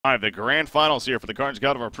The grand finals here for the Carnegie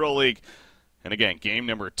Caldwell Pro League. And again, game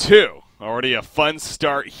number 2. Already a fun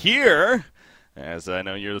start here. As I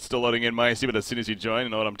know you're still loading in Micey, but as soon as you join, you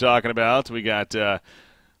know what I'm talking about. We got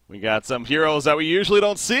some heroes that we usually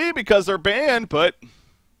don't see because they're banned, but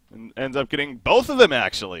ends up getting both of them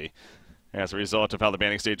actually as a result of how the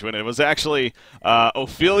banning stage went. It was actually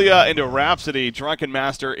Ophelia into Rhapsody, Drunken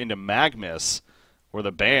Master into Magnus were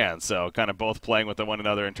the bans. So kind of both playing with one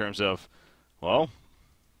another in terms of, well,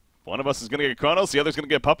 one of us is going to get Kronos, the other's going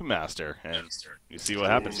to get Puppet Master, and you see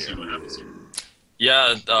what happens here.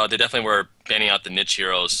 Yeah, they definitely were banning out the niche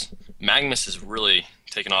heroes. Magnus is really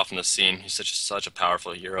taken off in the scene. He's such a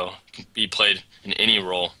powerful hero. Can be played in any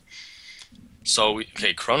role. So,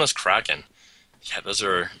 okay, Kronos Kraken. Yeah, those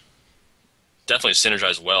are definitely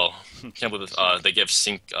synergized well. Can't believe they give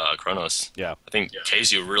CiC Kronos. Yeah. I think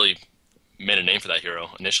Kazu really made a name for that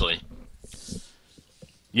hero initially.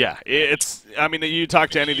 Yeah, I mean, you talk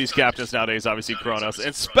to any of these captains nowadays, obviously Kronos,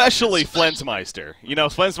 especially Flensmeister. You know,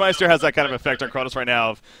 Flensmeister has that kind of effect on Kronos right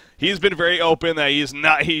now. He's been very open that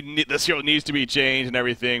this hero needs to be changed and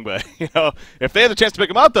everything, but, you know, if they have the chance to pick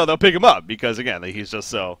him up, though, they'll pick him up because, again, he's just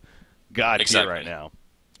so god tier right now.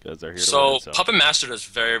 Because they're here to win, Puppet Master does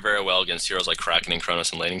very, very well against heroes like Kraken and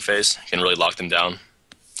Kronos in laning phase. He can really lock them down.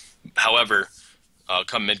 However,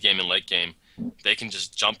 come mid-game and late game, they can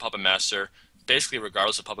just jump Puppet Master, basically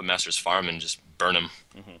regardless of Puppet Master's farm, and just burn him.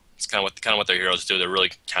 It's kind of what their heroes do. They're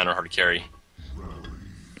really counter hard to carry.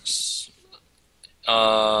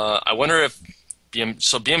 I wonder if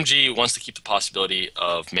BMG wants to keep the possibility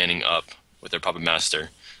of manning up with their Puppet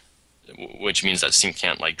Master, which means that CiC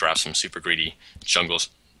can't like draft some super greedy jungle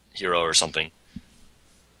hero or something.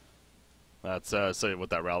 That's so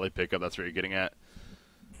with that rally pickup, that's what you're getting at.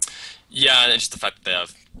 Yeah, and just the fact that they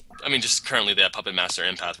have, I mean, just currently they have Puppet Master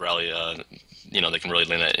Empath Rally. You know, they can really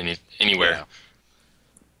land that anywhere. Yeah.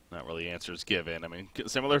 Not really answers given. I mean,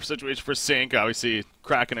 similar situation for CiC. Obviously,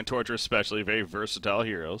 Kraken and Torture especially, very versatile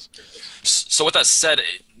heroes. So with that said,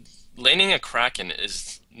 laning a Kraken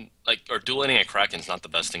is, or dual laning a Kraken is not the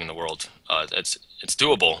best thing in the world. It's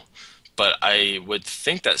doable, but I would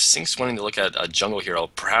think that CiC's wanting to look at a jungle hero,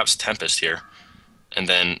 perhaps Tempest here, and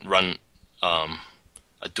then run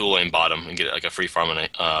a dual lane bottom and get like a free farm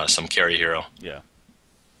on some carry hero. Yeah.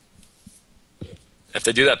 If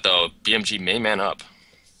they do that, though, BMG may man up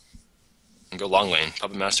and go long lane.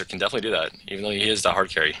 Puppet Master can definitely do that, even though he is the hard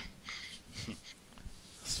carry.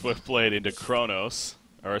 Swiftblade into Kronos,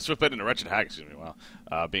 or Swiftblade into Wretched Hag, excuse me,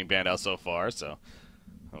 wow. Being banned out so far, so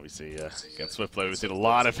obviously, against Swiftblade, we've seen a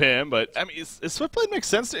lot of him, but, I mean, is Swiftblade make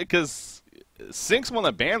sense to it? Because CiC's one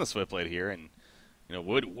that banned the Swiftblade here, and, you know,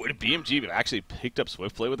 would BMG have actually picked up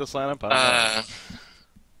Swiftblade with this lineup?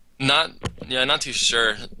 Not too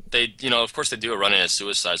sure. They, you know, of course they do a run in as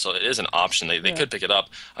Suicide, so it is an option. They could pick it up.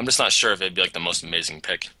 I'm just not sure if it'd be like the most amazing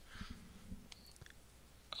pick.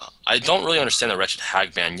 I don't really understand the Wretched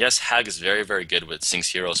Hag ban. Yes, Hag is very, very good with CiC's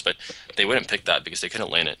heroes, but they wouldn't pick that because they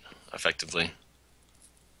couldn't lane it effectively.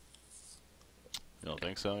 You don't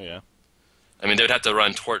think so? Yeah. I mean, they would have to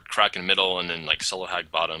run Tort Kraken middle and then like solo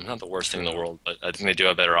Hag bottom. Not the worst thing in the world, but I think they do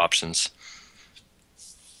have better options.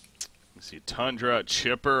 See Tundra,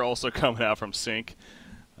 Chipper also coming out from CiC.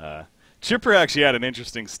 Chipper actually had an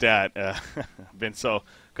interesting stat. Been so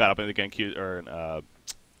caught up in the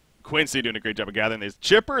Quincy doing a great job of gathering these.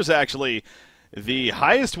 Chipper is actually the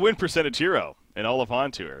highest win percentage hero in all of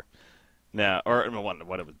Han Tour. Now,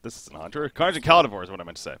 this isn't Han Tour. Carnegie Caldwell is what I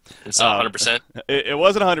meant to say. It's 100%. It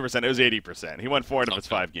wasn't 100%. It was 80%. He won 4 out of his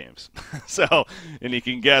 5 games. So, and you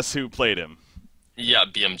can guess who played him. Yeah,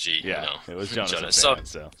 BMG. Yeah, you know. it was Jonas.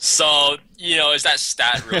 So you know, does that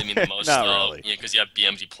stat really mean the most? Not really. Because you have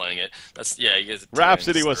BMG playing it. That's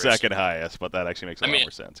Rhapsody was second highest, but that actually makes a lot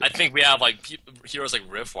more sense. I think we have like heroes like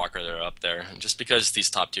Riftwalker that are up there, just because these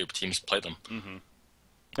top tier teams play them.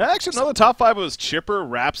 Actually, no, the top 5 was Chipper,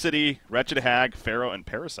 Rhapsody, Wretched Hag, Pharaoh, and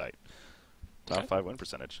Parasite. Top 5 win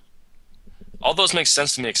percentage. All those make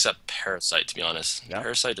sense to me except Parasite, to be honest. Yeah.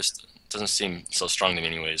 Parasite just doesn't seem so strong to me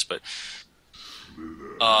anyways, but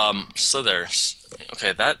Slither.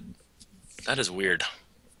 Okay, that is weird.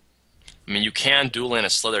 I mean, you can dual lane a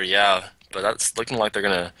Slither, yeah, but that's looking like they're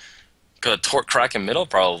gonna Tort Kraken middle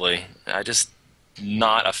probably. I just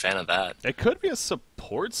not a fan of that. It could be a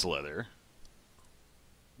support Slither.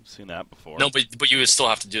 I've seen that before. No, but you would still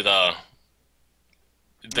have to do the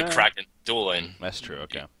Kraken dual lane. That's true.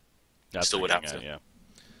 Okay. That's still would have to. Yeah.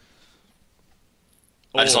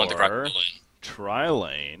 I just don't like the Kraken dual lane.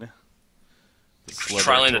 Tri-lane.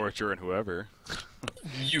 Tri-lane Torture and whoever.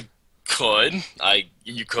 You could.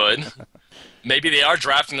 You could. Maybe they are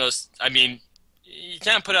drafting those. I mean, You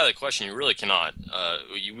can't put it out of the question. You really cannot.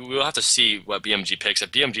 We'll have to see what BMG picks.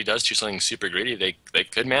 If BMG does choose something super greedy, they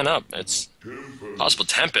could man up. It's possible.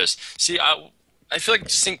 Tempest. See, I feel like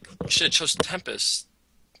Sync should have chose Tempest.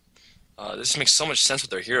 This makes so much sense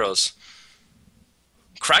with their heroes.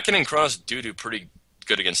 Kraken and Kronos do pretty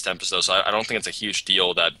good against Tempest, though, so I don't think it's a huge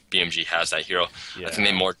deal that BMG has that hero. Yeah. I think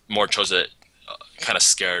they more chose it kind of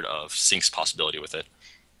scared of Sync's possibility with it.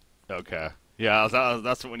 Okay. Yeah,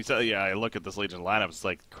 that's when you said. Yeah, I look at this Legion lineup. It's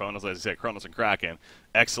like Kronos, as you said, Kronos and Kraken,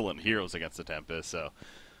 excellent heroes against the Tempest. So,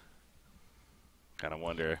 kind of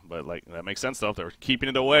wonder, but like that makes sense though. If they're keeping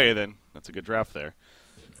it away, then that's a good draft there.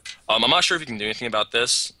 I'm not sure if you can do anything about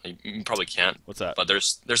this. You probably can't. What's that? But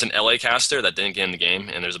there's an LA caster that didn't get in the game,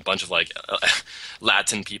 and there's a bunch of like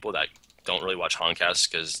Latin people that don't really watch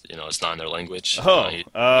Honcast because it's not in their language. Oh, in case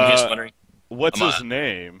you're wondering. What's his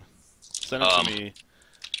name? Send it to me.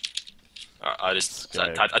 I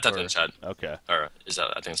typed it in the chat. Okay. Or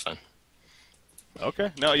I think it's fine.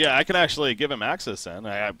 Okay. No, yeah, I can actually give him access then.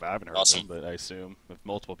 I haven't heard Awesome. of him, but I assume if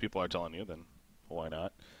multiple people are telling you, then why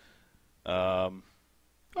not?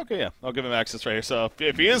 Okay, yeah, I'll give him access right here. So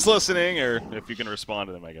if he is listening, or if you can respond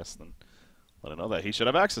to him, I guess, then let him know that he should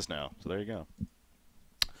have access now. So there you go.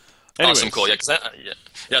 Anyways. Awesome, cool.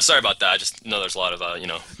 Yeah, sorry about that. I just know there's a lot of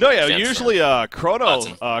No, yeah, fans usually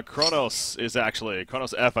Kronos is actually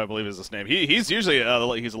Kronos F, I believe is his name. He's usually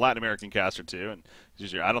he's a Latin American caster too, and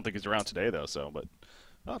usually I don't think he's around today though. So, but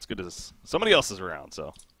it's good to somebody else is around.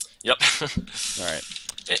 So. Yep. All right.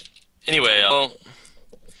 Anyway,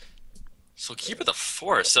 so Keeper the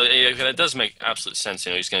Force. So that does make absolute sense.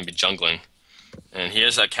 He's going to be jungling. And he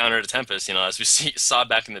has that counter to Tempest, as we saw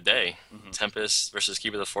back in the day. Tempest versus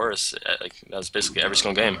Keeper the Forest. That was basically every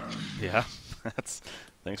single game. Yeah,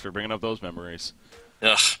 thanks for bringing up those memories.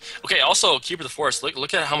 Ugh. Okay, also Keeper the Forest.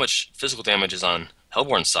 Look at how much physical damage is on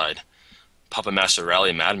Hellborn's side. Puppet Master,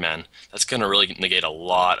 Rally, Madman. That's going to really negate a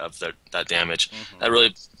lot of that damage. That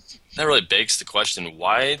really begs the question: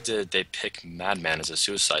 why did they pick Madman as a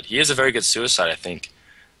suicide? He is a very good suicide, I think,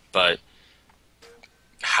 but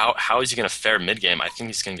how is he going to fare mid-game? I think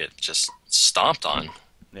he's going to get just stomped on.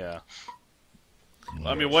 Yeah.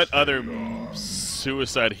 I mean, what other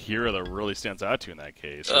suicide hero that really stands out to you in that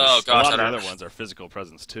case? Oh, gosh. A lot of the other ones are physical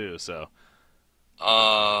presence, too, so.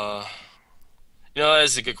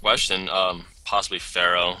 That's a good question. Possibly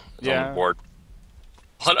Pharaoh is on the board.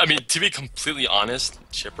 I mean, to be completely honest,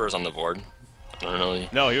 Chipper is on the board. I don't really...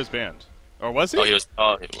 No, he was banned. Or was he? Oh, he was...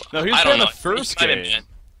 no, he was banned the first game.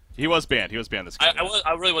 He was banned. He was banned this game.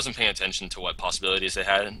 I really wasn't paying attention to what possibilities they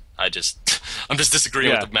had. I'm just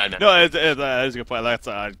disagreeing with the Madman. No, that's a good point.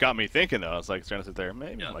 That's got me thinking though. I was like trying to sit there,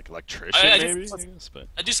 maybe like electrician, but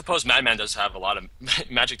I do suppose Madman does have a lot of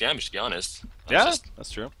magic damage. To be honest.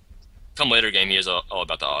 That's true. Come later game, he is all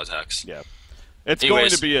about the auto attacks. Yeah, it's going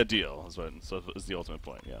to be a deal. Is the ultimate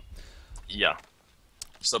point. Yeah. Yeah.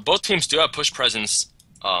 So both teams do have push presence.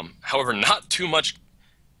 However, not too much.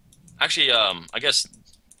 Actually, I guess.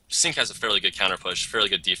 CiC has a fairly good counter push, fairly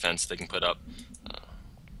good defense they can put up.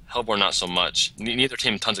 Hellborn not so much. Neither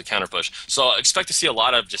team tons of counter push. So expect to see a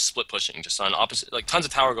lot of just split pushing, just on opposite, like tons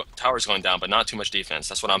of towers going down, but not too much defense.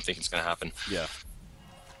 That's what I'm thinking is going to happen. Yeah.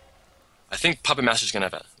 I think Puppet Master's going to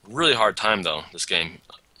have a really hard time though this game.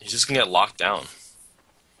 He's just going to get locked down.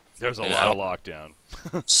 There's a lot of lockdown.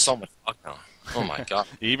 So much lockdown. Oh my god.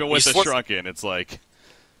 Even with the Shrunken, it's like.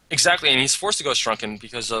 Exactly, and he's forced to go Shrunken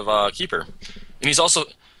because of Keeper, and he's also.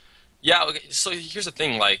 Yeah, okay, so here's the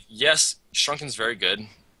thing, yes, Shrunken's very good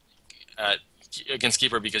against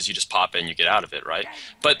Keeper because you just pop it and you get out of it, right?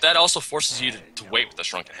 But that also forces you to wait with the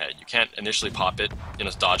Shrunken head. You can't initially pop it,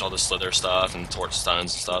 dodge all the Slither stuff and torch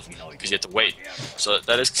stuns and stuff, because you have to wait. So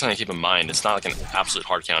that is something to keep in mind. It's not like an absolute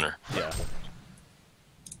hard counter. Yeah.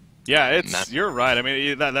 Yeah, you're right. I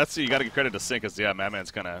mean, that's you got to give credit to CiC, because, Madman's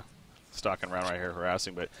kind of stalking around right here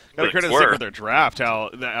harassing, but got to credit to CiC with their draft.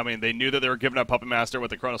 They knew that they were giving up Puppet Master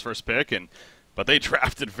with the Kronos first pick, but they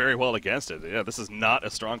drafted very well against it. Yeah, this is not a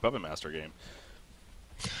strong Puppet Master game.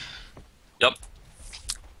 Yep.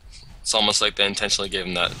 It's almost like they intentionally gave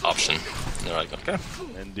him that option. They're like, okay.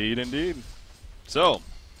 Indeed. So,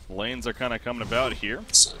 lanes are kind of coming about here.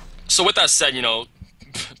 So with that said,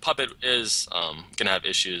 Puppet is going to have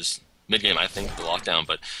issues mid-game, I think, the lockdown,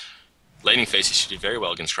 but laning phase, he should do very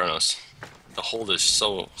well against Kronos. The hold is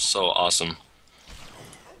so awesome.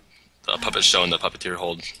 The Puppet's showing the Puppeteer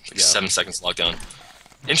hold. 7 seconds lockdown.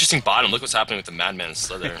 Interesting bottom. Look what's happening with the Madman and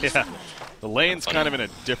Slither. Yeah. The lane's kind of in a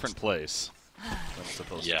different place than it's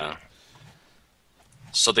supposed to be.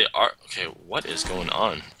 So they are... Okay, what is going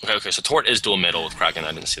on? Okay, so Tort is dual middle with Kraken.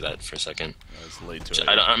 I didn't see that for a second. I was late to it.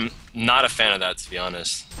 I'm not a fan of that, to be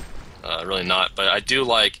honest. really not. But I do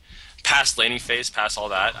like, past laning phase, past all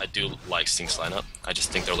that, I do like CiC's lineup. I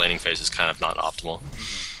just think their laning phase is kind of not optimal.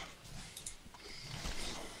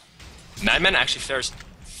 Madman actually fares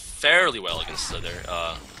fairly well against Slither.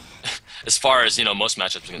 As far as, most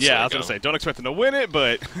matchups against Yeah, Slither I was going to say, don't expect him to win it,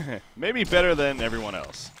 but maybe better than everyone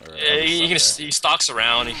else. He stalks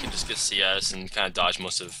around, he can just get CS and kind of dodge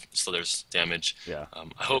most of Slither's damage. Yeah.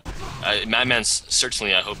 I hope, Madman's,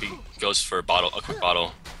 certainly I hope he goes for a quick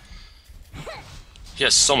bottle. He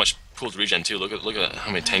has so much pooled regen too, look at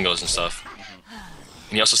how many tangos and stuff.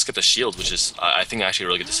 And he also skipped the shield, which is, I think, actually a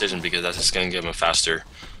really good decision, because that's just going to give him a faster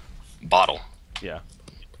bottle. Yeah.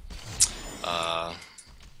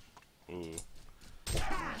 Ooh.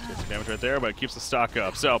 Gets some damage right there, but it keeps the stock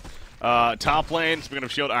up. So, top lane, speaking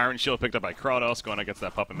of shield, Iron Shield picked up by Kronos, going against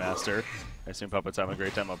that Puppet Master. I assume Puppet's having a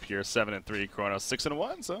great time up here. 7-3, Kronos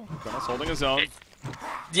 6-1, so Kronos holding his own.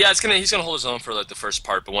 Yeah, he's gonna hold his own for like the first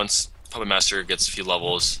part, but once Puppet Master gets a few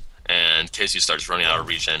levels and KZ starts running out of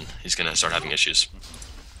regen, he's gonna start having issues.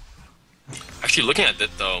 Actually, looking at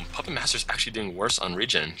that though, Puppet Master's actually doing worse on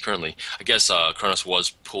regen currently. I guess Kronos was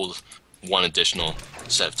pulled one additional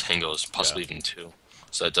set of tangos, possibly even two.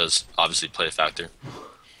 So that does obviously play a factor.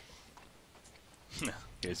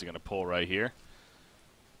 KZ gonna pull right here.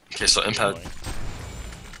 Okay, so Impact.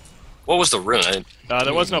 What was the rune?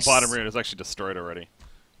 There was no bottom rune. It was actually destroyed already.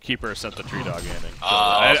 Keeper sent the tree dog ending. So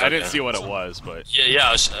Okay. I didn't see what it was, but Yeah,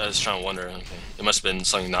 I was trying to wonder. Okay, it must have been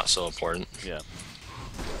something not so important. yeah.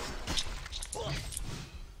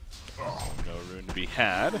 No rune to be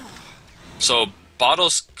had. So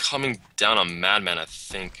bottles coming down on Madman, I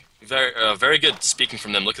think. Very good speaking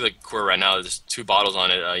from them. Look at the core right now. There's two bottles on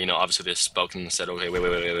it. Obviously they spoke and said, okay, wait.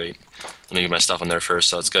 Let me get my stuff on there first.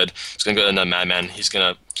 So it's good. It's gonna go into Madman. He's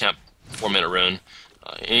gonna camp 4-minute rune.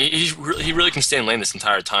 He really can stay in lane this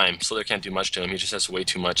entire time. Slither can't do much to him. He just has way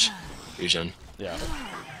too much regen. Yeah.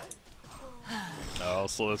 Oh,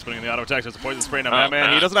 Slither's putting in the auto attack. There's a poison spray on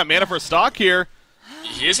Madman. He doesn't have mana for a stock here.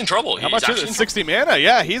 He is in trouble. How much is it? 60 mana.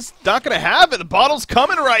 Yeah, he's not going to have it. The bottle's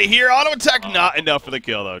coming right here. Auto attack not enough for the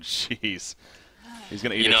kill, though. Jeez. He's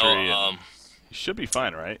going to eat a tree. He should be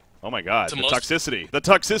fine, right? Oh, my God. The toxicity. The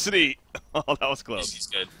toxicity. Oh, that was close. He's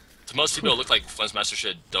good. To most people, it looked like Flensmaster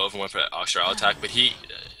should have dove and went for extra auto attack, but I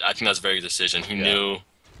think that's a very good decision. He knew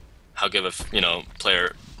how good of a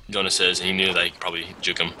player Jonas is, and he knew that he could probably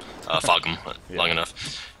juke him, fog him long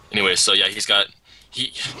enough. Anyway, so yeah,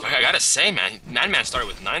 I gotta say, man, Madman started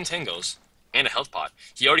with 9 tangos and a health pot.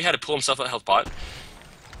 He already had to pull himself a health pot.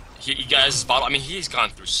 He got his bottle. I mean, he's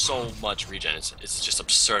gone through so much regen. It's just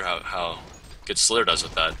absurd how good Slither does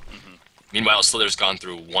with that. Meanwhile, Slither's gone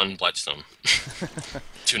through 1 Blightstone.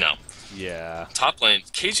 2 now. Yeah. Top lane,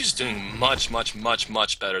 KZ's doing much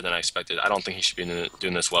better than I expected. I don't think he should be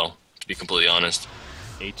doing this well, to be completely honest.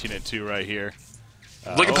 18-2 right here.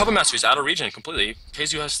 Look at Puppet Master. He's out of regen completely.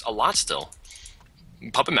 KZ has a lot still.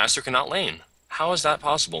 Puppet Master cannot lane. How is that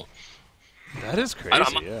possible? That is crazy.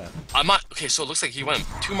 Yeah. Okay, so it looks like he went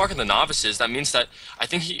too mark in the novices. That means that I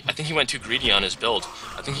think he went too greedy on his build.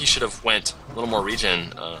 I think he should have went a little more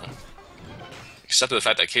regen. Except for the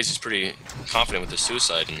fact that KZ's pretty confident with his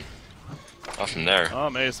suicide and off from there. Oh,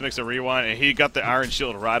 man, this makes a rewind, and he got the Iron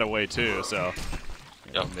Shield right away too. So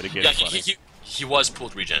mitigated funny. He was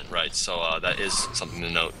pulled regen, right? So that is something to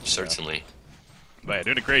note, certainly. But yeah,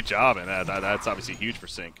 doing a great job, and that's obviously huge for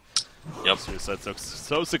CiC. Yep.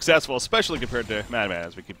 So successful, especially compared to Madman,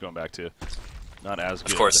 as we keep going back to. Not as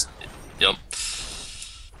good. Of course. Yep.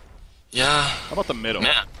 Yeah. How about the middle?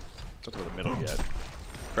 Man. Don't go to the middle yet.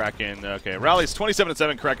 Kraken, okay. Rally's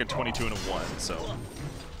 27-7, Kraken 22-1, so.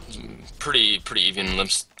 Pretty even.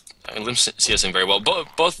 Limps CSing very well.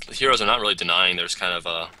 Both heroes are not really denying. There's kind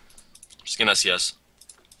of just getting CS.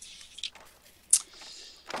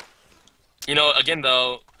 Again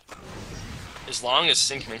though, as long as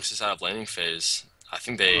CiC makes this out of laning phase, I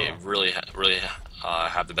think they really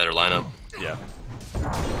have the better lineup. Yeah.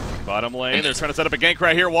 Bottom lane, they're trying to set up a gank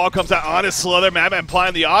right here. Wall comes out on his Slither. Madman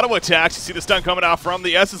applying the auto attacks. You see the stun coming out from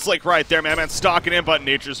the Essence Lake right there. Madman stalking in, but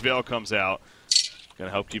Nature's Veil comes out.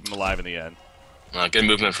 Gonna help keep him alive in the end. Good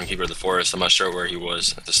movement from Keeper of the Forest. I'm not sure where he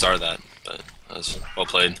was at the start of that, but that was well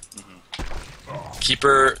played.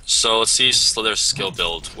 Keeper, so let's see Slither's skill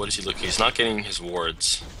build. What does he look? He's not getting his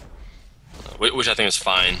wards, which I think is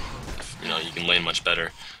fine. You can lane much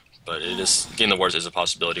better, but getting the wards is a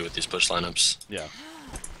possibility with these push lineups. Yeah.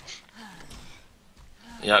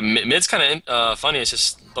 Yeah, mid's kind of funny. It's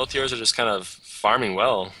just both heroes are just kind of farming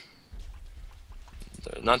well.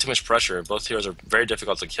 Not too much pressure. Both heroes are very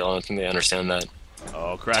difficult to kill, and I think they understand that.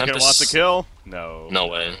 Oh, Kraken wants to kill? No. No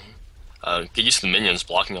way. Get used to the minions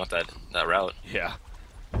blocking off that route. Yeah.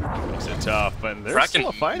 Makes it tough, but there's Kraken still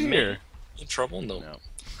a fight here. In trouble? No.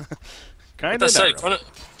 Kind That of. said,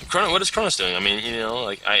 what is Kronos doing? I mean, you know,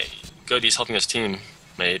 like good, he's helping his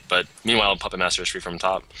teammate, but meanwhile, Puppet Master is free from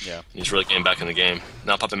top. Yeah. He's really getting back in the game.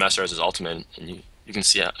 Now Puppet Master has his ultimate, and you can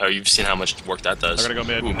see, or you've seen how much work that does. They're gonna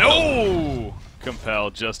go mid. Ooh, no!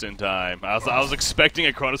 Compelled just in time. I was expecting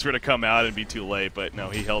a Chronosphere to come out and be too late, but no,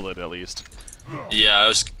 he held it at least.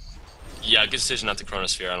 Yeah, good decision not to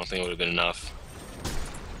Chronosphere. I don't think it would have been enough.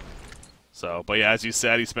 So, but yeah, as you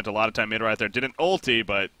said, he spent a lot of time mid right there. Didn't ulti,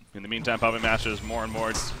 but in the meantime, Puppet Master is more and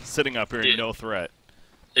more sitting up here, no threat.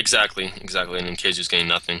 Exactly, and then KZU's getting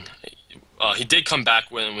nothing. He did come back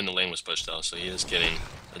when the lane was pushed, though, so he is getting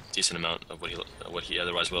a decent amount of what he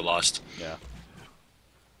otherwise would have lost. Yeah.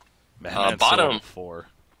 Bottom 4.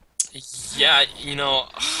 Yeah, you know,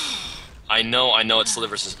 I know it's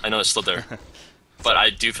Slither, but I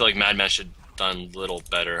do feel like Madman should have done a little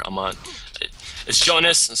better. It's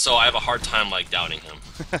Jonas, so I have a hard time like doubting him.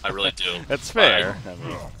 I really do. That's fair.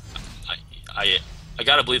 I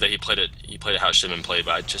gotta believe that he played it how it should have been played,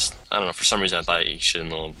 but I don't know, for some reason I thought he should have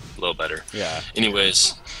been a little better. Yeah.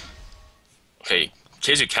 Anyways, okay,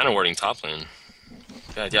 KZ counter warding top lane.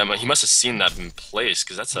 God, yeah, he must have seen that in place,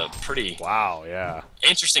 because that's a pretty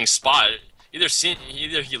interesting spot. Either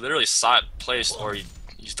he literally saw it placed, or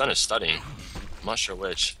he's done his studying. I'm not sure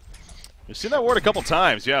which. We've seen that ward a couple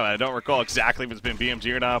times, yeah. I don't recall exactly if it's been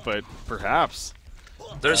BMG or not, but perhaps.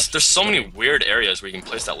 There's so many weird areas where you can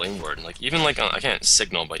place that lane ward. Like even like I can't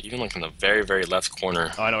signal, but even like in the very left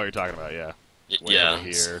corner. Oh, I know what you're talking about. Yeah. Yeah. Over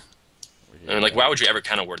here. I mean, like, why would you ever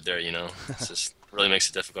counter ward there? You know, it's just really makes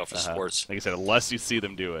it difficult for sports. Like I said, unless you see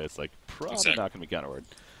them do it, it's like probably not going to be counter ward.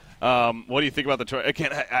 What do you think about the choice?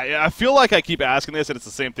 Again, I feel like I keep asking this, and it's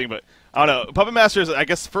the same thing, but I don't know. Puppet Master's, I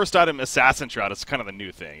guess, first item Assassin Shroud is kind of the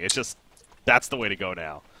new thing. It's just that's the way to go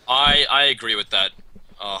now. I agree with that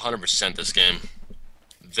 100% this game.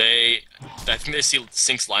 I think they see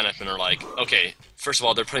CiC's lineup and are like, okay, first of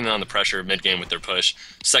all, they're putting on the pressure mid-game with their push.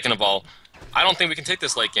 Second of all, I don't think we can take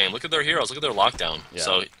this late game. Look at their heroes. Look at their lockdown. Yeah.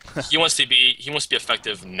 So he wants to be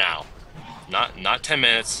effective now, not 10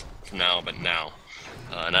 minutes from now, but now.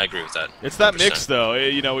 And I agree with that. 100%. It's that mix, though.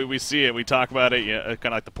 You know, we see it. We talk about it. You know, kind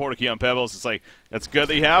of like the Portal Key on Pebbles. It's like, that's good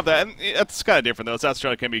that you have that. And that's kind of different, though. That's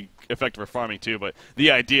can be effective for farming, too. But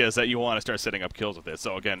the idea is that you want to start setting up kills with it.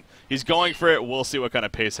 So, again, he's going for it. We'll see what kind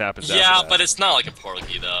of pace happens after that. But it's not like a Portal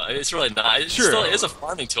Key, though. It's really not. It still is a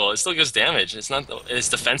farming tool. It still gives damage. It's not. It's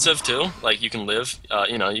defensive, too. Like, you can live.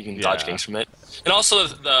 You know, you can dodge ganks from it. And also,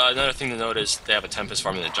 another thing to note is they have a Tempest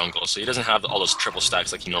farming in the jungle. So he doesn't have all those triple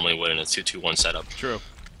stacks like he normally would in a 2-2-1 setup. True.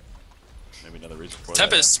 Maybe another reason for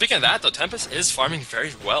Tempest. that. Speaking of that, though, Tempest is farming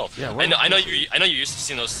very well. Yeah, I know you're used to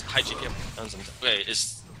seeing those high GPM runs. Okay,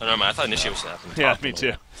 oh, never mind. I thought Initiate was happening. Yeah, me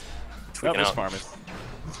too. That was farming.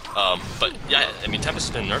 But yeah, I mean,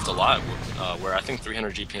 Tempest has been nerfed a lot. Where I think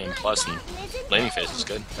 300 GPM plus in laning phase is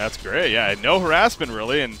good. That's great. Yeah, no harassment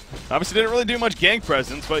really, and obviously didn't really do much gank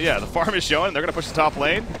presence. But yeah, the farm is showing. They're gonna push the top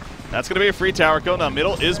lane. That's gonna be a free tower kill. Now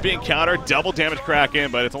middle is being countered. Double damage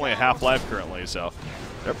Kraken, but it's only a half life currently, so.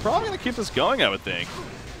 They're probably going to keep this going, I would think.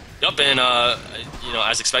 Yup, and, you know,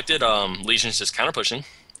 as expected, Legion's just counter-pushing.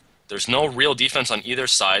 There's no real defense on either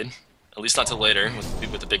side, at least not till later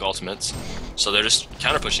with the big ultimates. So they're just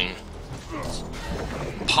counter-pushing.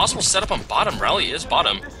 Possible setup on bottom. Rally is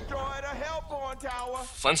bottom.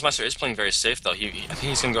 Flensmeister is playing very safe, though. I think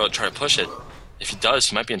he's going to go try to push it. If he does,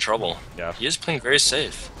 he might be in trouble. Yeah. He is playing very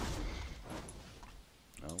safe.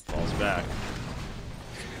 No, falls back.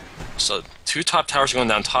 So 2 top towers going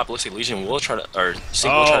down top. It looks like Legion will try to, or CiC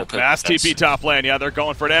will try to put mass TP top lane. Yeah, they're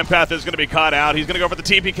going for it. Empath is going to be caught out. He's going to go for the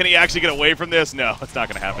TP. Can he actually get away from this? No, it's not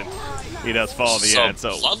going to happen. He does fall in the end.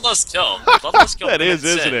 So bloodlust kill. Bloodlust kill. That is,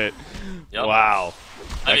 isn't it? Yep. Wow.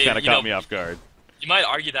 That kind of caught me off guard. You might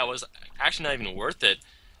argue that was actually not even worth it,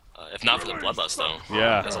 if not for the bloodlust, though.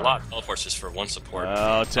 Yeah. There's a lot of teleports just for one support.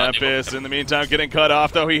 Oh, Tempest in the meantime getting cut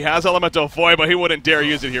off, though. He has Elemental Void, but he wouldn't dare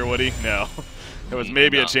use it here, would he? No. There was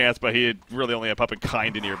maybe a chance, but he had really only a puppet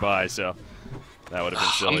kind of nearby, so that would have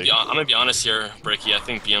been silly. I'm going to be honest here, Bricky. I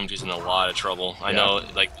think BMG's in a lot of trouble. I know,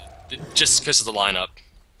 like, just because of the lineup.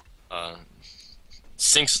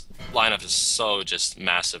 CiC's lineup is so just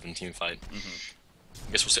massive in teamfight.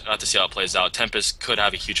 I guess we'll have to see how it plays out. Tempest could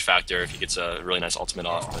have a huge factor if he gets a really nice ultimate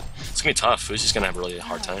off, but it's going to be tough. Fuzi's going to have a really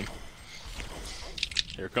hard time.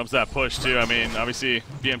 Here comes that push, too. I mean, obviously,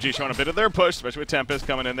 BMG showing a bit of their push, especially with Tempest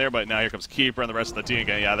coming in there, but now here comes Keeper and the rest of the team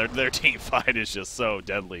again. Yeah, their team fight is just so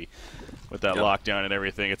deadly with that lockdown and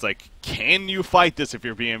everything. It's like, can you fight this if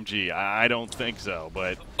you're BMG? I don't think so,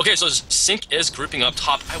 but... Okay, so CiC is grouping up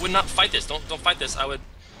top. I would not fight this. Don't fight this. I would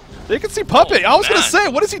They can see Puppet. I was going to man. say,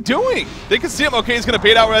 what is he doing? They can see him. Okay, he's going to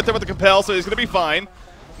bait out right there with the compel, so he's going to be fine.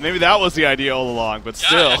 Maybe that was the idea all along, but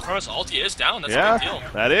still. Yeah, Chronos ulti is down. That's a big deal.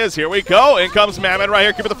 That is. Here we go. In comes Mammon right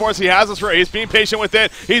here. Keeping the force. He has us right. He's being patient with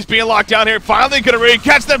it. He's being locked down here. Finally going to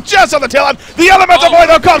catch them just on the tail end. The elemental boy,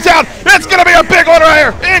 though, comes down. It's going to be a big one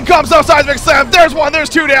right here. In comes no seismic slam. There's one. There's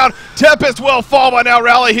two down. Tempest will fall by now.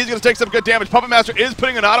 Rally. He's going to take some good damage. Puppet Master is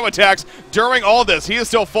putting in auto attacks during all this. He is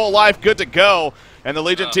still full life. Good to go. And the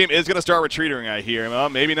Legion team is going to start retreating, I hear. Well,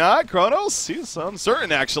 maybe not. Chronos, he's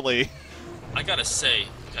uncertain, actually. I got to say,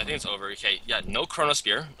 I think it's over. Okay, yeah, no Chrono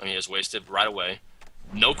Spear. I mean, it was wasted right away.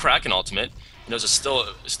 No Kraken ultimate. And there's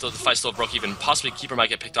the fight still broke even. Possibly Keeper might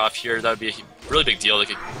get picked off here. That would be a really big deal.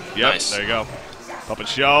 Yep, nice. There you go. Puppet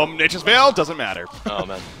show. Nature's Veil, doesn't matter. Oh,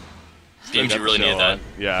 man. BMG really needed that.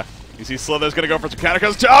 Yeah. You see Slither's going to go for some counter.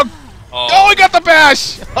 Oh, he got the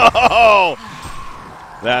bash! Oh!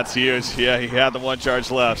 That's huge. Yeah, he had the one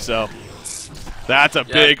charge left, so that's a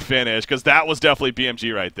big finish, because that was definitely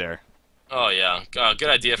BMG right there. Oh, yeah. Good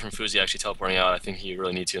idea from Fuzi actually teleporting out. I think he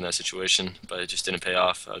really needs to in that situation, but it just didn't pay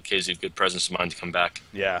off. KZ, good presence of mind to come back.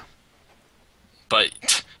 Yeah. But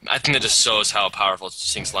I think that just shows how powerful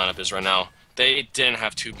CiC's lineup is right now. They didn't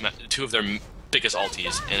have two of their biggest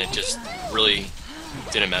ultis, and it just really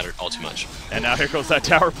didn't matter all too much. And now here goes that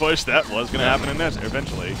tower push. That was going to happen in this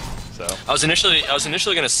eventually. So. I was initially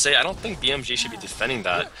going to say I don't think BMG should be defending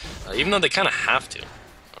that, even though they kind of have to.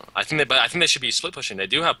 I think they should be split pushing. They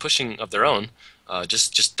do have pushing of their own.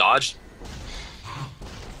 Just dodge.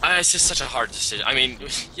 It's just such a hard decision. I mean,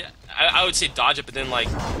 yeah, I would say dodge it, but then like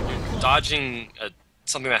you're dodging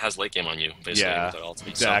something that has late game on you, basically. Yeah, with their ultimate.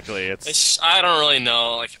 exactly. So I don't really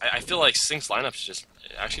know. Like I feel like CiC's lineup is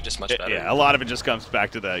actually just much better. Yeah, a lot of it just comes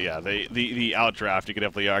back to the outdraft. You could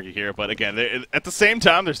definitely argue here, but again, at the same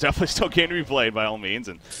time, there's definitely still game to be played by all means.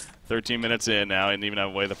 And 13 minutes in now, and even the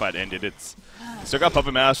way the fight ended, it's still got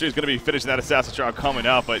Puppet Master. He's going to be finishing that assassin trial coming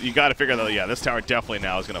up, but you got to figure that this tower definitely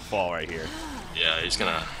now is going to fall right here. Yeah, he's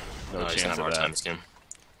gonna have a hard time this game.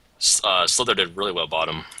 Slither did really well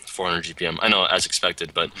bottom, 400 GPM. I know, as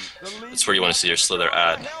expected, but that's where you want to see your Slither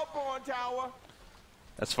at.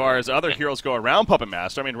 As far as other heroes go around Puppet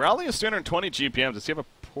Master, I mean, Rally is 220 GPM. Does he have a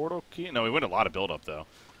portal key? No, he went a lot of build-up, though.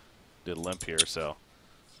 Did limp here, so.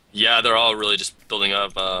 Yeah, they're all really just building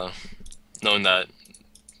up, knowing that,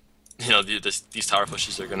 these tower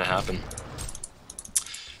pushes are going to happen.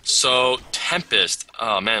 So, Tempest.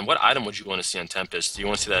 Oh, man, what item would you want to see on Tempest? Do you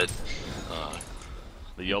want to see that...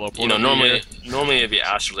 the yellow portal normally it'd be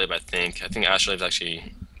Astrolabe, I think. I think Astrolabe's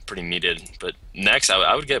actually pretty needed. But next,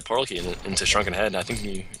 I would get Portal Key into Shrunken Head. I think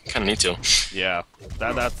you kind of need to. Yeah,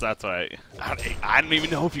 that's why I don't even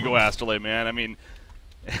know if you go Astrolabe, man. I mean,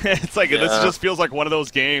 it's like this just feels like one of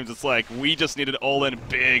those games. It's like we just needed all-in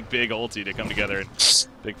big ulti to come together and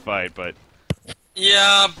big fight, but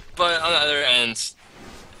yeah, but on the other end,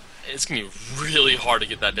 it's gonna be really hard to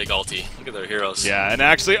get that big ulti. Look at their heroes. Yeah, and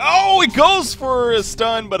actually, oh, he goes for a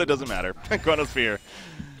stun, but it doesn't matter. Chronosphere.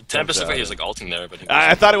 Tempest looked like he was like ulting there, but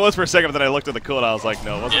I thought it was for a second, but then I looked at the cooldown. I was like,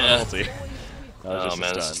 no, it wasn't an ulti. Oh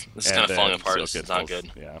man, this is kind of falling apart. It's not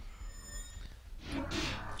good. Yeah.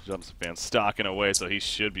 Jumps fan stalking away, so he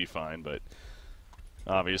should be fine, but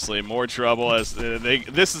obviously more trouble as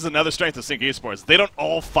this is another strength of CiC Esports. They don't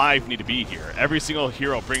all five need to be here. Every single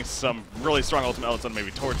hero brings some really strong ultimate elements on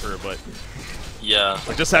maybe torture, but yeah,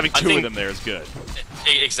 like just having two of them there is good.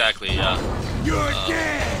 Exactly, yeah. You're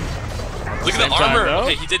dead. Look at the armor.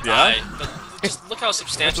 Okay, he did die. But just look how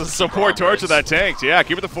substantial. It's a support torch of that tank. Yeah,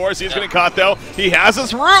 keep it the force. He's getting caught though. He has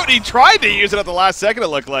his root. He tried to use it at the last second. It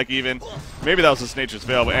looked like even. Maybe that was his nature's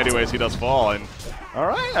veil, but anyways, he does fall. And all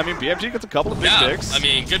right, I mean BMG gets a couple of big picks. I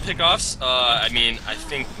mean good pickoffs. I mean I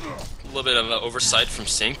think a little bit of an oversight from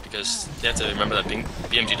CiC because they have to remember that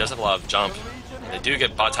BMG does have a lot of jump. They do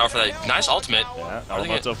get bot tower for that nice ultimate. Yeah,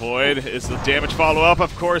 element of void is the damage follow-up,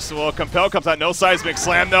 of course. Well, Compel comes out, no seismic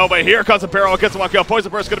slam though, but here comes a barrel, gets one kill.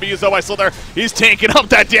 Poison burst going to be used though by Slither. He's tanking up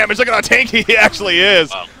that damage. Look at how tanky he actually is.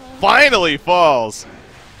 Wow. Finally falls.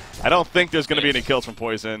 I don't think there's going to be any kills from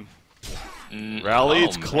Poison. Rally,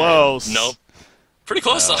 it's close. Man. Nope. Pretty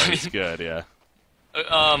close though. It's good, yeah.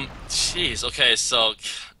 Jeez, okay, so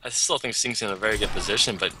I still think CiC's in a very good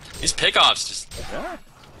position, but these pickoffs just...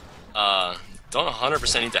 Yeah. Don't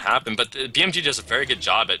 100% need to happen, but the BMG does a very good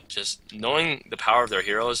job at just knowing the power of their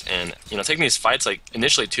heroes and taking these fights like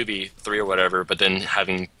initially 2v3 or whatever, but then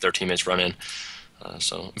having their teammates run in.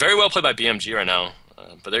 So very well played by BMG right now,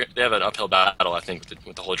 but they have an uphill battle I think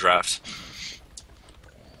with the whole draft.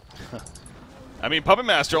 I mean Puppet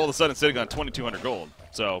Master all of a sudden sitting on 2,200 gold,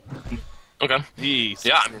 so okay, he's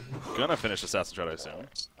yeah, gonna finish Assassin's Trait, I assume.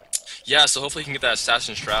 Yeah, so hopefully he can get that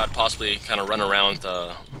Assassin Shroud, possibly kind of run around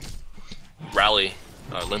Rally,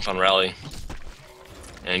 Limp on Rally,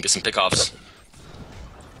 and get some pickoffs.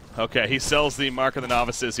 Okay, he sells the Mark of the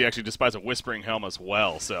Novices. He actually just buys a Whispering Helm as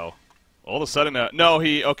well, so... All of a sudden, no,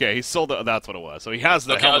 he sold the, that's what it was. So he has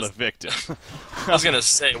the Helm of the Victim. I was going to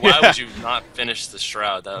say, why would you not finish the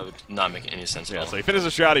Shroud? That would not make any sense at all. So he finishes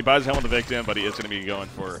the Shroud, he buys the Helm of the Victim, but he is going to be going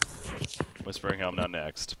for Whispering Helm now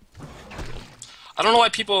next. I don't know why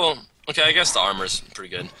people... Okay, I guess the armor's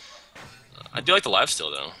pretty good. I do like the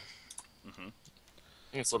lifesteal, though. I think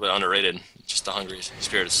it's a little bit underrated, just the Hungry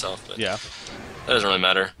Spirit itself, but yeah, that doesn't really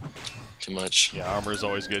matter too much. Yeah, armor is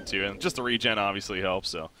always good, too, and just the regen obviously helps,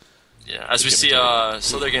 so... Yeah, as we see,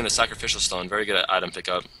 so they're getting the Sacrificial Stone, very good at item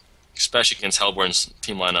pickup, especially against Hellborn's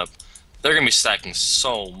team lineup. They're going to be stacking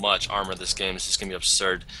so much armor this game, it's just going to be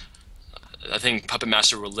absurd. I think Puppet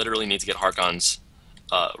Master will literally need to get Harkons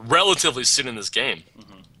relatively soon in this game,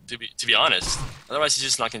 to be honest. Otherwise, he's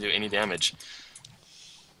just not going to do any damage.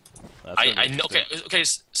 I know.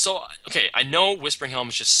 Okay. I know Whispering Helm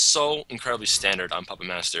is just so incredibly standard on Puppet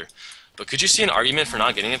Master. But could you see an argument for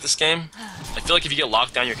not getting it this game? I feel like if you get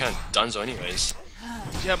locked down, you're kind of donezo anyways.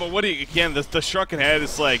 Yeah, but what do you, again, the Shrunken Head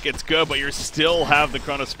is like, it's good, but you still have the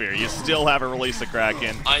Chronosphere. You still have a Release the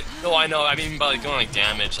Kraken. I know. I mean, by going like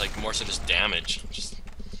damage, like more so just damage.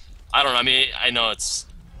 I don't know. I mean, I know it's...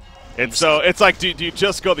 And so, it's like, do you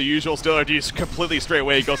just go the usual still, or do you completely straight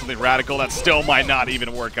away go something radical that still might not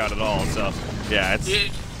even work out at all? So, yeah, it's...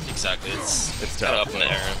 Exactly. It's tough. Kind of up in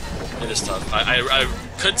the air. It is tough. I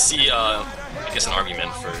could see, I guess, an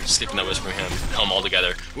argument for skipping that Whispering Helm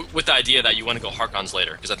altogether, with the idea that you want to go Harkons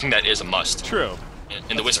later, because I think that is a must. True.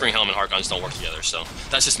 And the Whispering Helm and Harkons don't work together, so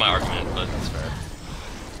that's just my argument. But that's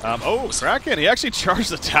fair. Kraken, he actually charged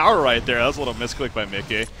the tower right there. That was a little misclick by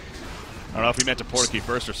Mickey. I don't know if he meant to Portkey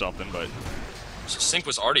first or something, but... So CiC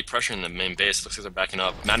was already pressuring the main base. Looks like they're backing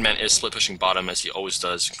up. Madman is split pushing bottom, as he always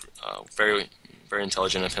does. Very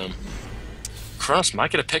intelligent of him. Kronos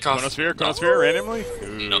might get a pick off. Chronosphere randomly?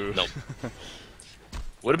 Nope.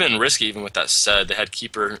 Would have been risky even with that said. They had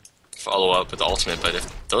Keeper follow up with the ultimate, but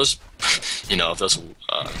if those,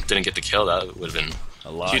 didn't get the kill, that would have been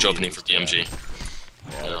a huge opening for BMG.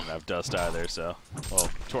 Yeah, I don't have Dust either, so... Well,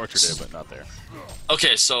 Torture did, but not there.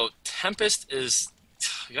 Okay, so Tempest is...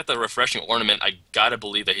 You got the Refreshing Ornament. I gotta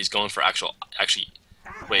believe that he's going for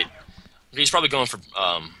wait. He's probably going for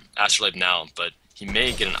Astrolabe now, but he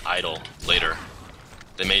may get an Idol later.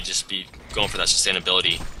 They may just be going for that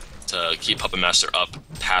sustainability to keep Puppet Master up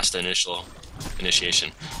past the initial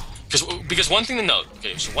initiation. Because one thing to note,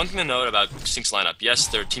 about CiC's lineup, yes,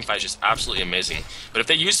 their team fight is just absolutely amazing, but if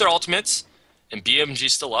they use their ultimates and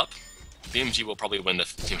BMG's still up, BMG will probably win the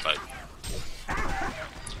team fight.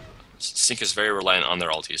 CiC is very reliant on their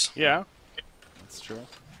ultis. Yeah, that's true.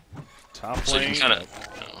 Top lane. So you can kind of...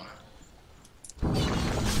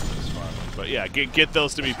 But yeah, get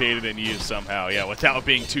those to be baited and used somehow, yeah, without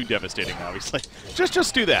being too devastating, obviously.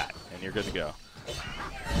 Just do that, and you're good to go.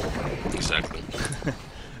 Exactly.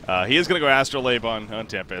 He is going to go Astrolabe on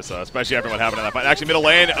Tempest, especially after what happened in that fight. Actually, middle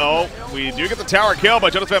lane, we do get the tower kill,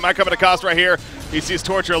 but Jonas might come at a cost right here. He sees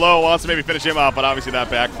Torture low, wants to maybe finish him off, but obviously that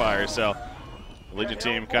backfires, so... The Legion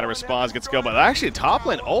team kind of responds, gets killed, but actually top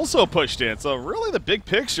lane also pushed in, so really the big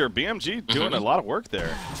picture, BMG doing a lot of work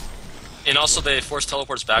there. And also they forced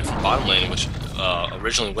teleports back from bottom lane, which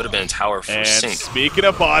originally would have been a tower for CiC. Speaking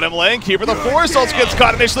of bottom lane, Keeper the Force also gets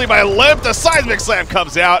caught initially by Limp. The Seismic Slam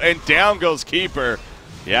comes out, and down goes Keeper.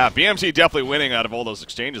 Yeah, BMG definitely winning out of all those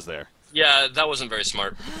exchanges there. Yeah, that wasn't very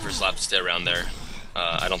smart for Slap to stay around there.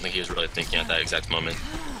 I don't think he was really thinking at that exact moment.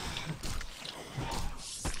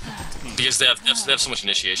 Because they have so much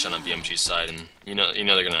initiation on BMG's side, and you know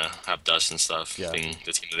they're gonna have Dust and stuff, being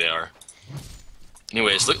the team that they are.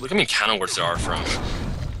 Anyways, look how many counter wards there are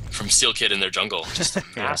from Steel Kid in their jungle, just a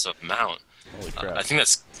massive amount. Holy crap! I think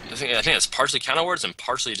that's partially counter wards and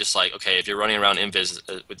partially just like, okay, if you're running around invis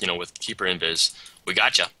with Keeper invis, we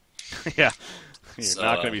gotcha. Yeah, you're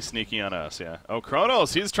not gonna be sneaky on us. Yeah. Oh,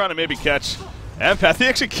 Kronos, he's trying to maybe catch Empath. He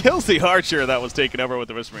actually kills the Archer that was taken over with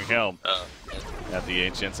the Whispering Helm. At the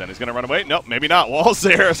Ancients, and he's going to run away. Nope, maybe not. Wall's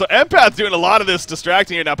there. So Empath doing a lot of this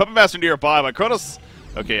distracting here now. Puppet Master nearby, but Kronos,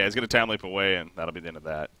 okay, yeah, he's going to time leap away, and that'll be the end of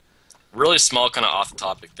that. Really small, kind of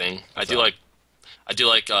off-topic thing. I do like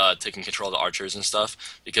taking control of the archers and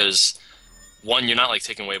stuff, because one, you're not like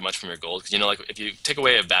taking away much from your gold. Because like if you take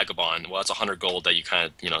away a Vagabond, well, that's 100 gold that you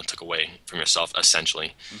kind of took away from yourself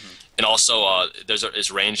essentially. And also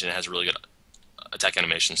it's range and it has really good attack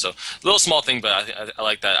animation. So a little small thing, but I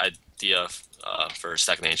like that idea. For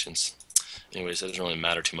stacking the Ancients. Anyways, that doesn't really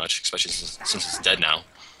matter too much, especially since it's dead now.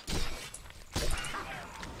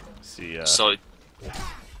 See,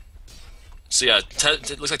 So yeah,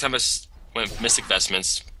 it looks like Tempest went Mystic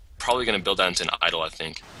Vestments. Probably going to build that into an idol, I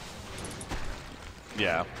think.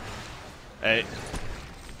 yeah. Hey.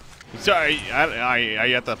 Sorry,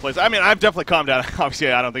 I at that place. I mean, I've definitely calmed down.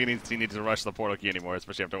 Obviously, I don't think he needs to rush the portal key anymore,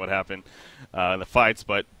 especially after what happened in the fights.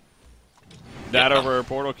 But that over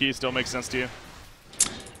portal key still makes sense to you?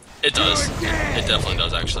 It does. It definitely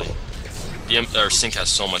does, actually. CiC has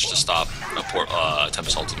so much to stop a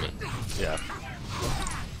Tempest Ultimate. Yeah.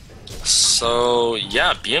 So,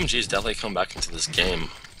 yeah, BMG is definitely coming back into this game.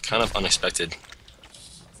 Kind of unexpected,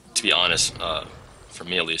 to be honest, for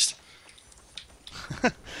me at least.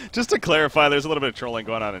 Just to clarify, there's a little bit of trolling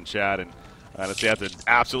going on in chat, and honestly, I have to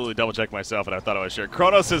absolutely double-check myself, and I thought I was sure.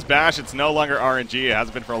 Kronos says Bash, it's no longer RNG. It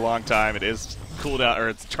hasn't been for a long time. It is cooldown, or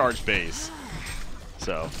it's charge base.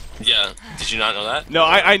 So. Yeah, did you not know that? No,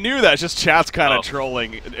 I knew that. It's just chat's kind of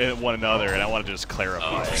trolling one another, and I want to just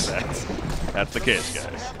clarify that's the case,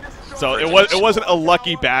 guys. So it wasn't a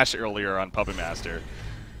lucky Bash earlier on Puppet Master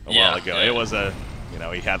a while ago. It was a,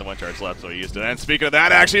 he had the one charge left, so he used it. And speaking of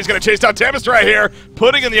that, actually, he's going to chase down Tempest right here,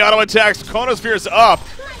 putting in the auto attacks. Chronosphere's up.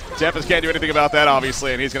 Tempest can't do anything about that,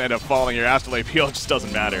 obviously, and he's going to end up falling here. Afterlife heal just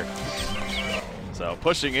doesn't matter. So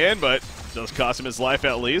pushing in, but does cost him his life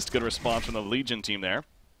at least. Good response from the Legion team there.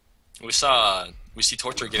 We see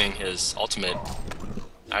Torture getting his ultimate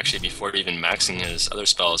actually before even maxing his other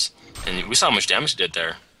spells, and we saw how much damage he did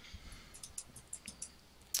there.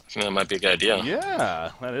 I think that might be a good idea.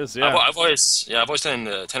 Yeah, that is. Yeah, I've always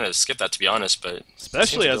tended to skip that, to be honest, but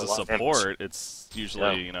especially as a support, it's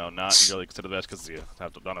usually not really considered the best because you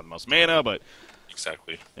don't have the most mana. But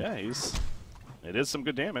exactly. Yeah, it is some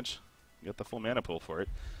good damage. You got the full mana pool for it.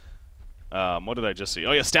 What did I just see?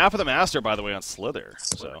 Oh yeah, Staff of the Master, by the way, on Slither.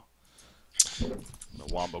 So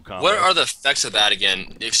the Wombo combo. What are the effects of that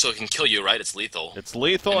again? So it can kill you, right? It's lethal. It's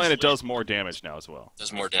lethal, and it does more damage now as well.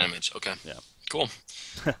 Does more damage. Okay. Yeah. Cool.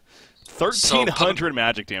 1,300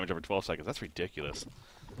 magic damage over 12 seconds. That's ridiculous.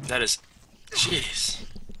 That is, jeez.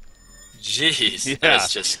 Yeah. That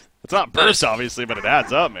is just. It's not burst, obviously, but it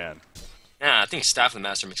adds up, man. Yeah, I think Staff of the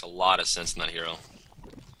Master makes a lot of sense in that hero.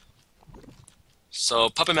 So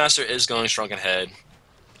Puppet Master is going Shrunken Head.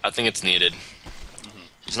 I think it's needed.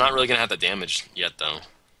 He's not really gonna have the damage yet, though,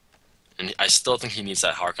 and I still think he needs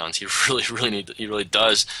that Harkons. He really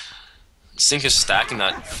does. CiC is stacking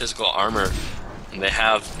that physical armor, and they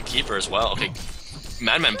have Keeper as well. Okay,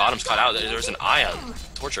 Madman bottom's caught out. There's an eye on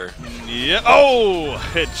Torture. Yeah. Oh,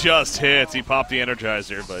 it just hits. He popped the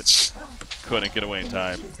Energizer, but couldn't get away in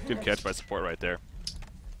time. Good catch by support right there.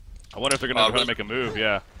 I wonder if they're gonna try to make a move.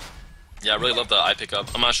 Yeah. Yeah, I really love the eye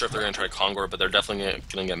pickup. I'm not sure if they're gonna try Kongor, but they're definitely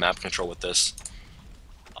gonna get map control with this.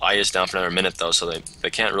 Eye is down for another minute, though, so they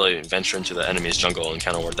can't really venture into the enemy's jungle and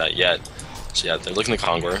counterward that yet. So yeah, they're looking to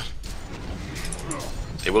Kongor.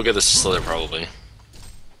 They will get this to Slither, probably.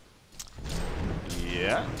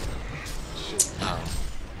 Yeah. Should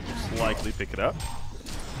likely pick it up.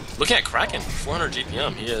 Looking at Kraken, 400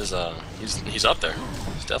 GPM. He is he's up there.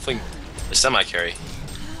 He's definitely a semi-carry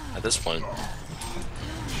at this point.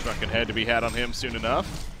 Shrunken Head to be had on him soon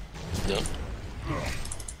enough. Yep.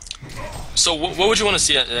 So what would you want to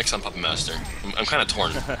see next on Puppet Master? I'm kind of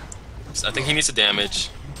torn. I think he needs to damage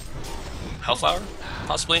Hellflower,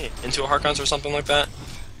 possibly, into a Harkons or something like that.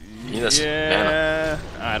 Yeah,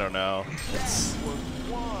 I don't know.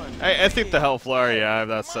 I think the Hellflower, yeah,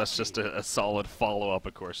 that's just a solid follow-up,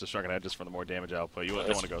 of course, to Shrunken Head, just for the more damage output. You don't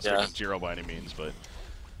want to go straight to Jiro by any means, but...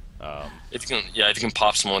 if you can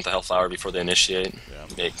pop someone with the Hellflower before they initiate,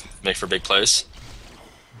 make for big plays.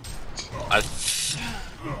 I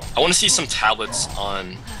want to see some tablets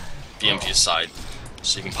on BMG's side,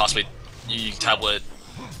 so you can possibly tablet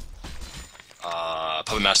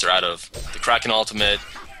Puppet Master out of the Kraken ultimate,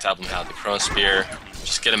 tablet him out of the Chrono Spear,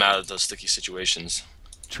 just get him out of those sticky situations.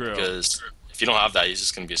 True. Because if you don't have that, he's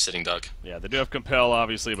just going to be a sitting duck. Yeah, they do have Compel,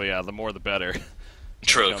 obviously, but yeah, the more the better.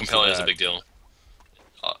 True, Compel is a big deal.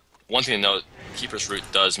 One thing to note, Keeper's Root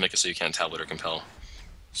does make it so you can't tablet or Compel.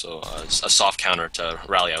 So it's a soft counter to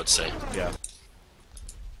Rally, I would say. Yeah.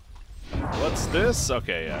 What's this?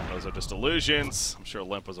 Okay, yeah, those are just illusions. I'm sure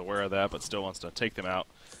Limp was aware of that, but still wants to take them out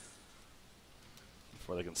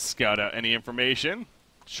before they can scout out any information.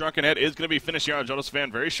 Shrunken Head is going to be finishing on Jonas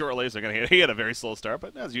Fan very shortly, so he had a very slow start,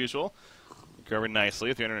 but as usual, recovering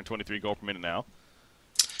nicely. 323 gold per minute now.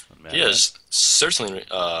 He is certainly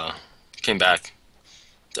came back.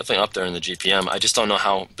 Definitely up there in the GPM. I just don't know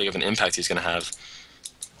how big of an impact he's going to have.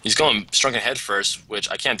 He's going Shrunken Head first, which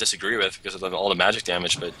I can't disagree with because of all the magic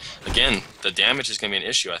damage, but again, the damage is going to be an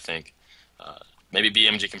issue, I think. Maybe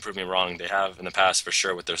BMG can prove me wrong. They have in the past, for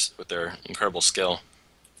sure, with their incredible skill.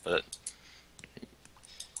 But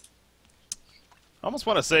I almost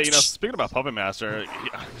want to say, you know, speaking about Puppet Master,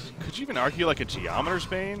 could you even argue like a Geometer's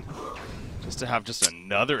Bane? Just to have just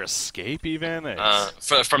another escape, even?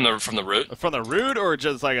 From the root? From the root, or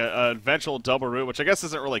just like an eventual double root, which I guess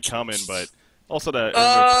isn't really coming, but also to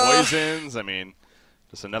remove poisons, I mean,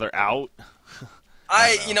 just another out.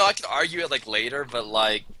 I could argue it like later, but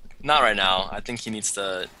like, not right now. I think he needs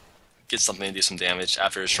to get something to do some damage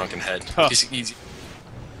after his shrunken head. Huh.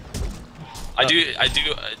 I do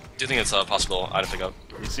think it's a possible item pickup.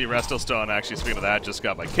 You see Resto Stone, actually, speaking of that, just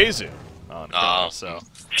got by Keizu on Chronos, so.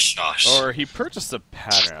 Gosh. Or he purchased a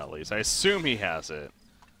pattern, at least. I assume he has it.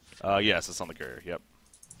 Yes, it's on the courier, yep.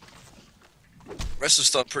 Resto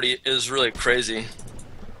Stone is really crazy.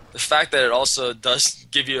 The fact that it also does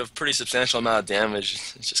give you a pretty substantial amount of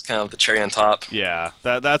damage, it's just kind of the cherry on top. Yeah,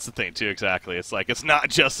 that's the thing, too, exactly. It's like, it's not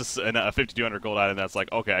just a 5,200 gold item that's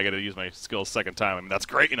like, okay, I gotta use my skills second time. I mean, that's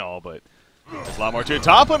great and all, but there's a lot more to it.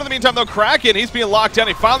 Top one in the meantime, though, Kraken, he's being locked down.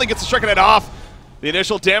 He finally gets the stricken head off. The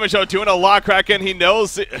initial damage, though, doing a lot. Kraken, he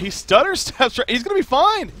knows, he stutters. He's gonna be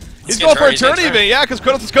fine. He's going for a turn even, yeah, because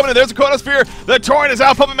Kronos is coming in. There's a Chronosphere. The Torrent is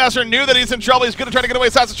out. Puppet Master knew that he's in trouble. He's gonna try to get away.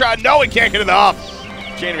 Assassin's shot. No, he can't get it off.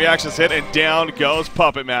 Chain reactions hit, and down goes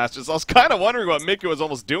Puppet Master. So I was kind of wondering what Mickey was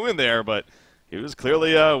almost doing there, but he was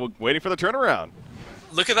clearly waiting for the turnaround.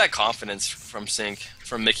 Look at that confidence from CiC,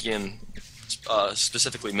 from Mickey, and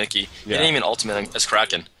specifically Mickey. Yeah. He didn't even ultimate as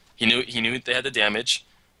Kraken. He knew they had the damage.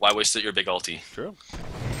 Why waste your big ulti? True.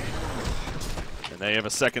 And they have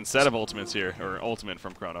a second set of ultimates here, or ultimate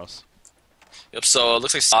from Kronos. Yep. So it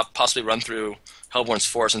looks like Stop possibly run through Hellborn's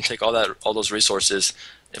force and take all those resources.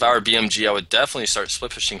 If I were BMG, I would definitely start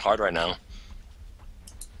split pushing hard right now.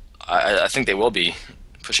 I think they will be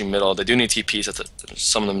pushing middle. They do need TPs.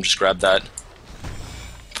 Some of them just grabbed that.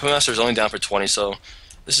 Puppet Master is only down for 20, so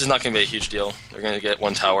this is not going to be a huge deal. They're going to get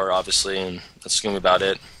one tower, obviously, and that's going to be about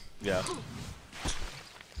it. Yeah.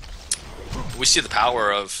 We see the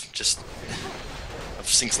power of CiC's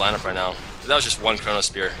lineup right now. That was just one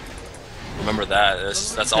Chronospear. Remember that.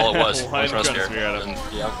 That's all it was. One Chronosphere.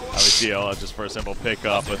 Yeah. Obviously, just for a simple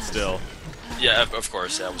pick-up, but still. Yeah, of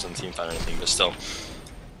course. Yeah, I wasn't team fight or anything, but still.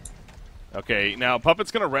 Okay, now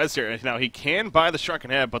Puppet's going to res here. Now, he can buy the Shrunken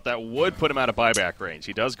Head, but that would put him out of buyback range.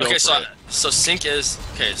 He does go for it. So CiC is...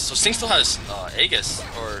 Okay, so CiC still has Aegis,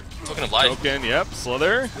 or Token of Life. Token, yep.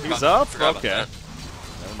 Slither, he's up. Forgot Okay. about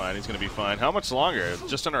Never mind, he's going to be fine. How much longer?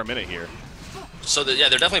 Just under a minute here. So, yeah,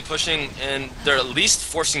 they're definitely pushing, and they're at least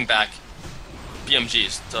forcing back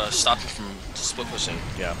BMGs to stop them from split pushing.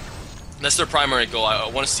 Yeah. That's their primary goal. I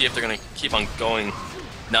want to see if they're going to keep on going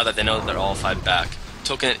now that they know that they're all 5 back.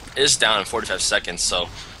 Token is down in 45 seconds, so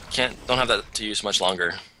don't have that to use much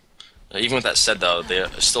longer. Even with that said, though, they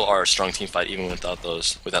still are a strong team fight even without the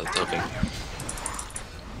token.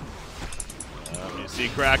 You see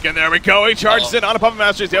Kraken, there we go. He charges in on a Puppet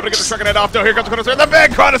Master. He's able to get the Shrunken Head off, though. Here comes the Chronosphere. The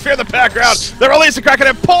big Chronosphere in the background. The release of Kraken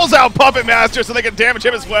and pulls out Puppet Master so they can damage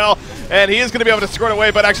him as well. And he is going to be able to score it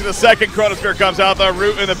away, but actually the second Chronosphere comes out. The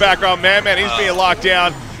root in the background. Man, he's being locked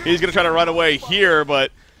down. He's going to try to run away here,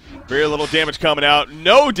 but very little damage coming out.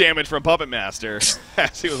 No damage from Puppet Master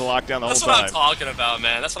as he was locked down the whole time. That's what I'm talking about,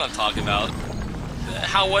 man. That's what I'm talking about.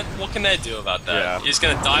 What can they do about that? Yeah. He's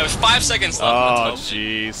going to die with 5 seconds left. Oh,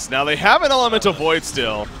 jeez. Now they have an Elemental Void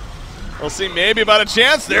still. We'll see maybe about a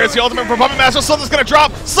chance. There's the ultimate from Puppet Master. Slither's going to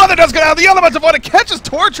drop. Slither does get out of the Elemental Void. It catches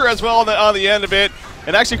Torture as well on the end of it.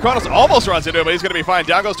 And actually, Kronos almost runs into it, but he's going to be fine.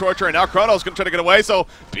 Down goes Torture, and now Kronos going to try to get away. So,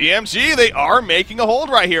 BMG, they are making a hold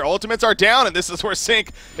right here. Ultimates are down, and this is where CiC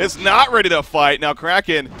is not ready to fight. Now,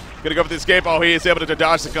 Kraken going to go for the escape. Oh, he is able to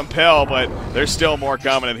dodge the compel, but there's still more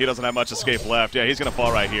coming, and he doesn't have much escape left. Yeah, he's going to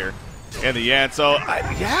fall right here in the end. So,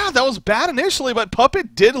 yeah, that was bad initially, but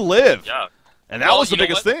Puppet did live. Yeah. And that was the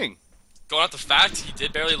biggest thing. Going off the fact he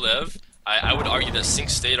did barely live, I would argue that CiC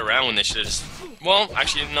stayed around when they should have just... Well,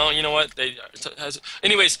 actually, no, you know what?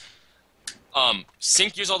 Anyways,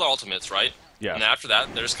 CiC used all their ultimates, right? Yeah. And after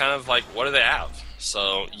that, they're just kind of like, what do they have?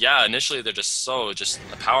 So, yeah, initially they're just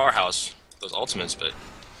a powerhouse, those ultimates, but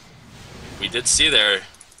we did see there,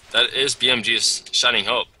 that is BMG's shining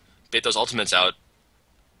hope. Bait those ultimates out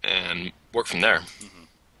and work from there.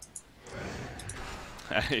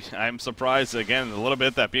 I'm surprised, again, a little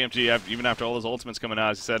bit that BMG, even after all those ultimates coming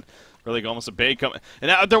out, as you said, really almost a bait coming. And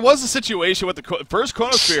now, there was a situation with the first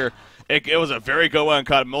Chronosphere. It was a very good one,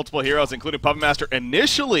 caught multiple heroes, including Puppet Master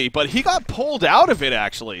initially, but he got pulled out of it,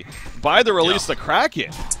 actually, by the release of the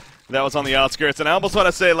Kraken. That was on the outskirts. And I almost want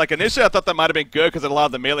to say, like, initially I thought that might have been good because it allowed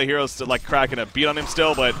the melee heroes to, like, Kraken a beat on him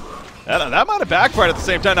still, but that might have backfired at the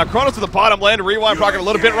same time. Now, Kronos to the bottom lane, rewind proccing a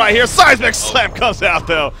little bit right here. Seismic Slam comes out,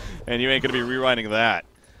 though, and you ain't going to be rewinding that.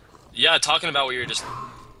 Yeah, talking about what you were just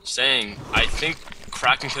saying, I think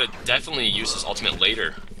Kraken could have definitely used his ultimate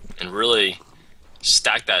later and really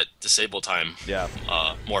stack that disable time Yeah.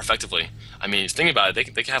 more effectively. I mean, think about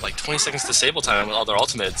it, they could have like 20 seconds disable time with all their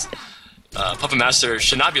ultimates. Puppet Master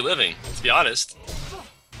should not be living, to be honest.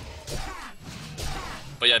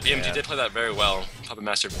 But yeah, BMG did play that very well. Puppet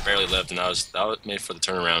Master barely lived, and that was made for the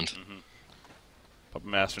turnaround. Puppet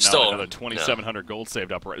Master now Still, with another 2,700 gold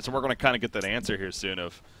saved up. So we're going to kind of get that answer here soon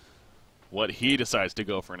of what he decides to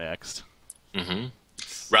go for next.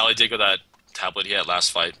 Rally did go that tablet he had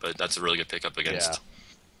last fight, but that's a really good pickup against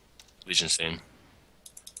Legion Stain.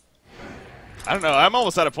 I don't know. I'm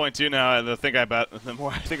almost at a point too now. The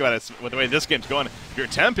more I think about it, with the way this game's going, if you're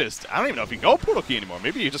Tempest, I don't even know if you go Portal Key anymore.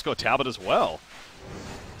 Maybe you just go Tablet as well.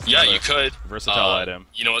 Yeah, you could. Versatile item.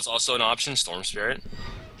 You know what's also an option? Storm Spirit.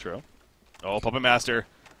 True. Oh, Puppet Master.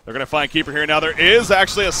 They're going to find Keeper here. Now there is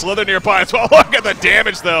actually a Slither nearby as well. Look at the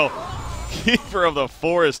damage, though. Keeper of the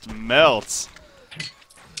Forest melts.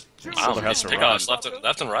 Wow, has to pick run. offs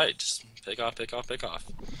left and right. Just pick off.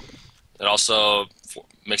 It also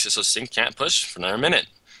makes it so CiC can't push for another minute.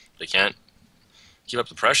 They can't keep up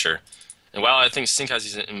the pressure. And while I think CiC has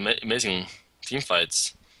these amazing team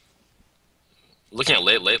fights, looking at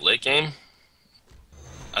late game,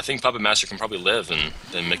 I think Puppet Master can probably live and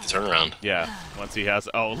then make the turnaround. Yeah, once he has...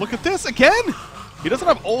 Oh, look at this again! He doesn't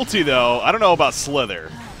have ulti, though. I don't know about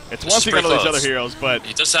Slither. It's one thing on all these other heroes, but...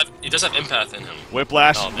 He does have Empath in him.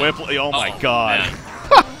 Whiplash, Oh, oh my god.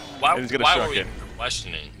 Why, He's gonna why shuck were we it.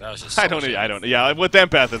 questioning? That was just I don't, yeah, with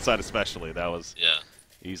Empath inside especially, that was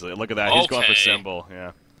easily. Look at that, he's going for Symbol,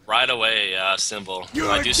 yeah. Right away, Symbol.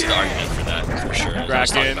 I do see the argument for that, for sure.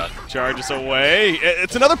 Kraken charges away.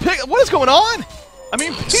 It's another pick. What is going on? I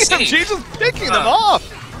mean, BMG just picking them off.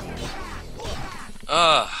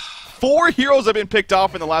 4 heroes have been picked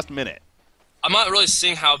off in the last minute. I'm not really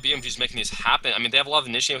seeing how BMG's making these happen. I mean, they have a lot of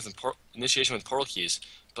initiation with portal keys,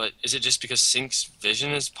 but is it just because CiC's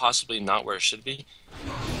vision is possibly not where it should be?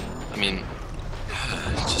 I mean,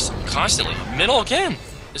 just constantly. Middle again.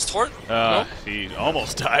 Is Tort? No? He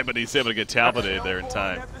almost died, but he's able to get tableted there in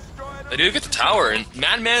time. They do get the tower, and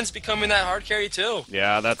Madman's becoming that hard carry too.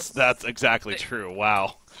 Yeah, that's exactly true.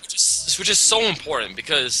 Wow. Which is so important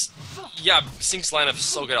because, yeah, CiC's lineup is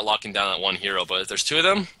so good at locking down that one hero, but if there's 2 of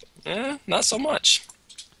them, not so much.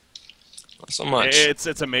 Not so much.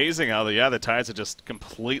 It's amazing how the tides have just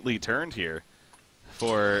completely turned here.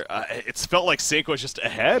 For it's felt like CiC was just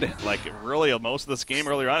ahead, like really most of this game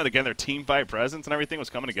earlier on. And again, their team fight presence and everything was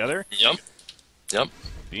coming together. Yep.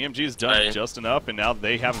 BMG's done just enough, and now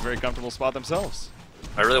they have a very comfortable spot themselves.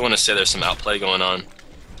 I really want to say there's some outplay going on.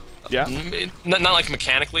 Yeah. Not like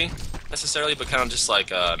mechanically necessarily, but kind of just like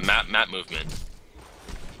map movement.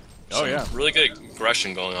 Oh yeah. Really good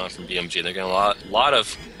aggression going on from BMG. They're getting a lot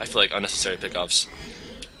of, I feel like, unnecessary pickups.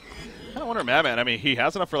 I kind of wonder, Madman. I mean, he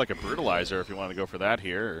has enough for like a brutalizer if you want to go for that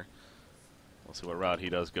here. Or we'll see what route he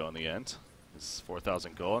does go in the end. Is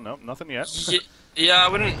 4,000 gold? Nope, nothing yet. Yeah, I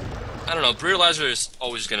don't know. Brutalizer is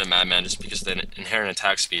always going to Madman just because of the inherent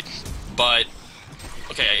attack speed. But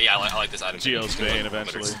okay, yeah, I like this item. Geo's Bane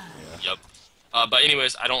eventually. Yep. But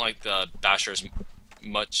anyways, I don't like the Basher as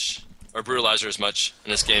much or Brutalizer as much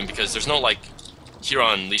in this game because there's no like hero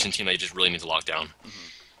on Legion team that you just really need to lock down.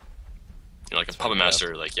 You know, like a Puppet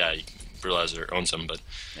Master, like Brutalizer owns him, but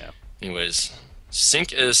anyways,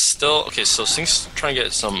 CiC is still okay. So CiC's trying to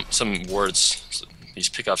get some words. So these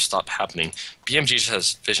pickups stop happening. BMG just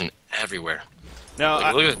has vision everywhere. Now,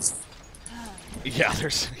 like, look at it. Yeah,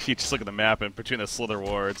 you just look at the map and between the Slither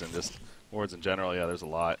wards and just wards in general. Yeah, there's a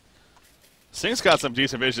lot. CiC's got some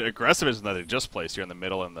decent vision, aggressive vision that they just placed here in the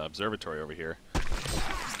middle in the observatory over here.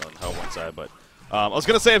 On how one side, but. I was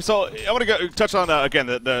going to say, so I want to touch on, again,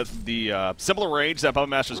 the similar range that Puppet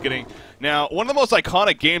Master is getting. Now, one of the most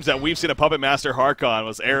iconic games that we've seen a Puppet Master Harkon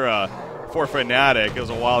was Era for Fnatic. It was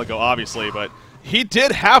a while ago, obviously, but he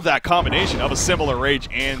did have that combination of a similar rage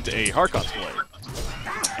and a Harkon's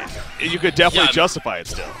blade. You could definitely justify it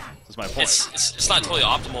still, is my point. It's not totally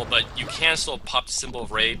optimal, but you can still pop the symbol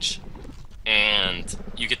of rage, and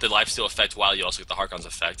you get the lifesteal effect while you also get the Harkon's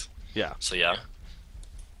effect. Yeah. So, yeah.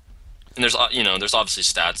 And there's there's obviously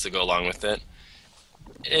stats that go along with it.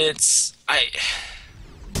 I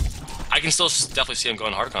can still definitely see him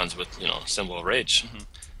going Harkons with symbol of rage.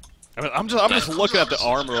 I mean, I'm just looking at the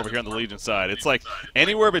armor over here on the Legion side. It's like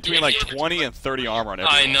anywhere between like 20 and 30 armor on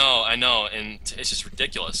everyone. I know, and it's just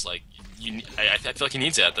ridiculous. Like I feel like he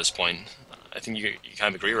needs it at this point. I think you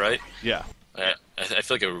kind of agree, right? Yeah. I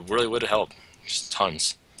feel like it really would help, just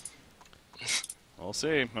tons. We'll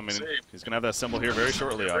see. I mean, he's going to have that symbol here very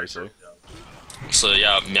shortly, obviously. So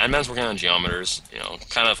yeah, Madman's working on geometers. You know,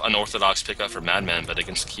 kind of unorthodox pickup for Madman, but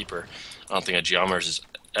against Keeper, I don't think a geometers is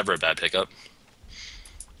ever a bad pickup.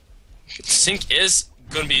 CiC is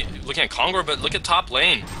going to be looking at Conqueror, but look at top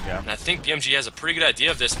lane. Yeah. And I think BMG has a pretty good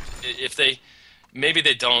idea of this. If they, maybe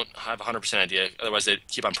they don't have a 100% idea, otherwise they'd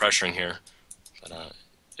keep on pressuring here. But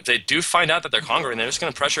if they do find out that they're Conqueror, they're just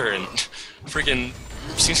going to pressure and freaking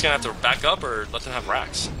CiC's going to have to back up or let them have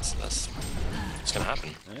racks. That's what's going to happen.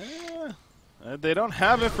 Yeah. They don't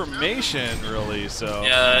have information, really, so...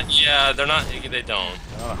 Yeah, they're not... They don't.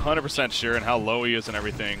 Not 100% sure on how low he is and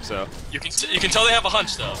everything, so... You can tell they have a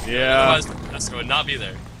hunch, though. Yeah. Otherwise, Nesco would not be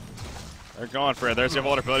there. They're going for it. There's your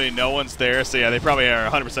vulnerability. No one's there, so yeah, they probably are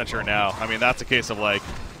 100% sure now. I mean, that's a case of, like...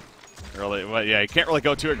 Really, well, yeah, you can't really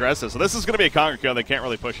go too aggressive. So this is going to be a Conquer kill. They can't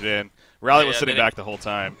really push it in. Rally was sitting back the whole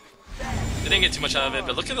time. They didn't get too much out of it,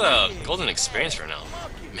 but look at the golden experience right now.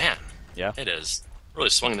 Man. Yeah. It is really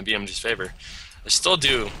swung in the BMG's favor. They still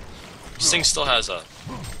do. CiC still has a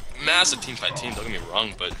massive team fight team, don't get me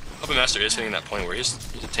wrong, but Puppet Master is hitting that point where he's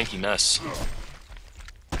a tanky mess.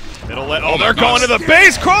 Middle let. Oh, they're going to the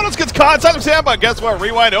base. Kronos gets caught inside of Sam, but guess what?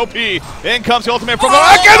 Rewind OP. In comes the ultimate from the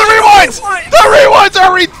back. And the rewinds! The rewinds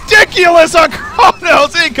are ridiculous on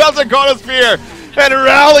Kronos. In comes the Chronosphere. And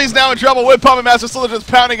Rally's now in trouble with Puppet Master. Still just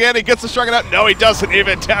pounding in. He gets the strung out. No, he doesn't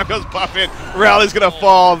even. Down goes Puppet. Rally's going to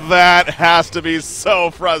fall. That has to be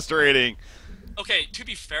so frustrating. Okay, to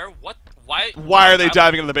be fair, why are they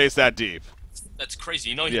diving into the base that deep? That's crazy.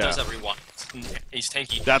 You know he does that rewind. He's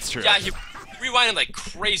tanky. That's true. Yeah, he rewinded like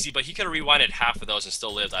crazy, but he could have rewinded half of those and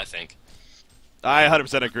still lived, I think. I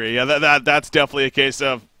 100% agree. Yeah, that's definitely a case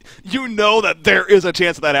of, you know that there is a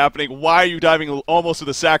chance of that happening. Why are you diving almost to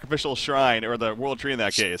the sacrificial shrine, or the world tree in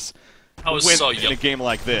that case? I was so young. In a game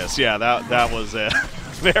like this. Yeah, that was a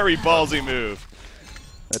very ballsy move.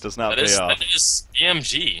 That does not pay off. That is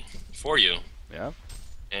BMG for you. Yeah.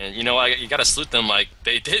 And you know, you gotta salute them. Like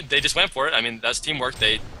they just went for it. I mean, that's teamwork.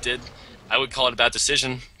 They did. I would call it a bad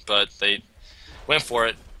decision, but they went for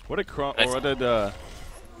it. What did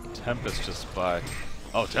Tempest just buy?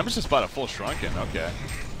 Oh, Tempest just bought a full Shrunken. Okay.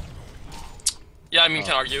 Yeah, I mean,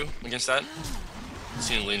 can argue against that.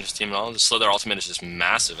 Seeing Lena's team and all, the Slither ultimate is just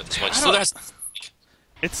massive at this point. Slither has.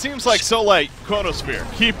 It seems like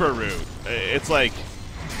Chronosphere, Keeper route. It's like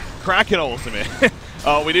Kraken ultimate.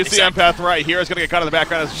 Oh, we do see Empath right here. Is going to get caught in the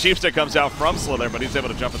background as Sheepstick comes out from Slither, but he's able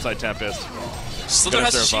to jump inside Tempest. Slither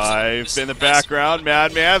has survive in the background.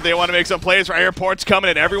 Madman, they want to make some plays right here. Port's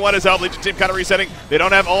coming in. Everyone is out. Legion team kind of resetting. They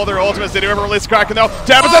don't have all their ultimates. They do ever release Kraken though.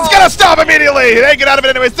 Tempest's going to stop immediately. They get out of it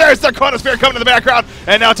anyways. There's the Chronosphere coming to the background.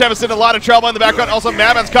 And now Tempest in a lot of trouble in the background. Also,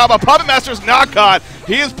 Madman's caught, but Puppet Master's not caught.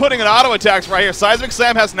 He is putting an auto attacks right here. Seismic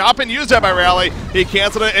Slam has not been used yet by Rally. He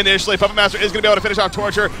canceled it initially. Puppet Master is going to be able to finish off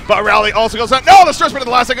Torture, but Rally also goes down. No, the Stressman in the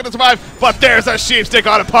last second to survive, but there's a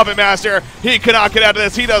Sheepstick on a Puppet Master. He cannot get out of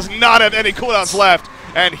this. He does not have any cooldowns left,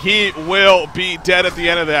 and he will be dead at the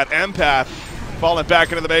end of that. Empath falling back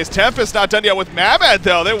into the base. Tempest not done yet with Mamad,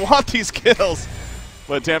 though. They want these kills,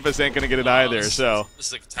 but Tempest ain't going to get it either. So this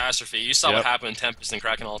is a catastrophe. You saw what happened in Tempest and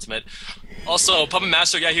Kraken Ultimate. Also, Puppet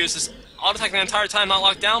Master, yeah, he was just auto-attacking the entire time, not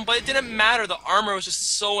locked down, but it didn't matter. The armor was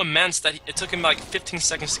just so immense that it took him like 15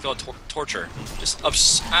 seconds to kill Torture. Just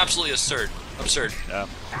absolutely absurd. Yeah.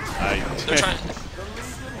 They're trying.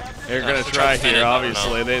 They're going to try here,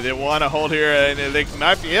 obviously. They want to hold here, and they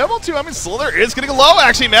might be able to. I mean, Slither is getting low,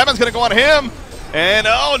 actually. Madman's going to go on him. And,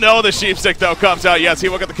 oh, no, the Sheepstick, though, comes out. Yes, he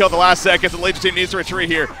will get the kill at the last second. The Legion team needs to retreat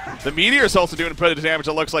here. The Meteor's also doing pretty good damage,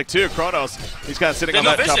 it looks like, too. Kronos, he's kind of sitting on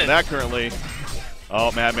that top of that currently.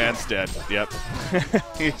 Oh, Madman's dead. Yep.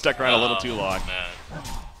 He stuck around a little too long. Man.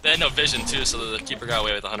 They had no vision, too, so the Keeper got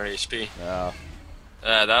away with 100 HP. Yeah.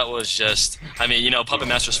 That was just... I mean, you know, Puppet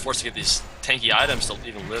Master's forced to get these tanky items to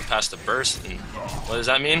even live past the burst. And what does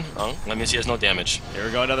that mean? Oh, that means he has no damage. Here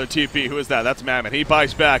we go, another TP. Who is that? That's Madman. He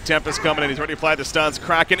buys back. Tempest coming in. He's ready to apply the stuns.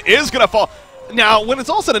 Kraken is going to fall. Now, when it's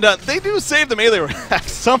all said and done, they do save the melee rack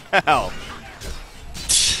somehow.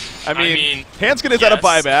 I mean Hanskin is out of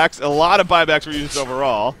buybacks. A lot of buybacks were used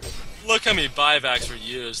overall. Look how many buybacks were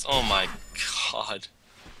used. Oh my god.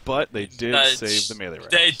 But they did save the melee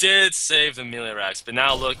racks. They did save the melee racks, but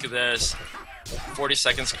now look at this. 40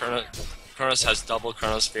 seconds, Kronos has double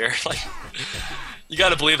Chronosphere. Like, you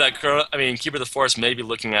gotta believe that Keeper of the Forest may be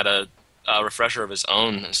looking at a refresher of his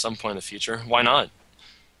own at some point in the future. Why not?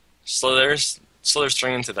 Slither's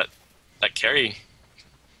turning into that carry.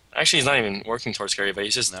 Actually, he's not even working towards carry, but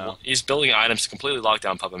he's building items to completely lock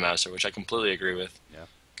down Puppet Master, which I completely agree with. Yeah.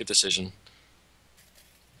 Good decision.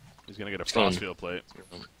 He's gonna get a Frostfield plate.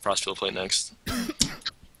 Frostfield plate next.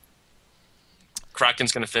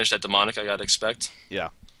 Kraken's gonna finish that demonic, I gotta expect. Yeah.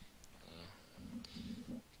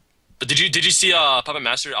 But did you see Puppet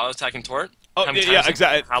Master auto attacking Tort? Oh, yeah,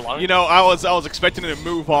 exactly. How long? You know, I was expecting him to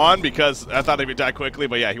move on because I thought he would die quickly,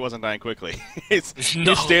 but yeah, he wasn't dying quickly. He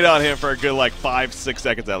stayed on him for a good like 5-6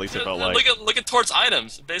 seconds at least. It felt like. Look at Tort's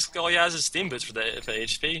items. Basically, all he has is steam boots for the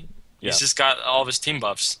HP. He's just got all of his team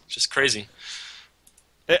buffs. Just crazy.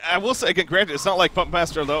 I will say again, granted, it's not like Puppet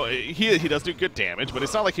Master though. He does do good damage, but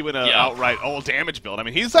it's not like he went outright all damage build. I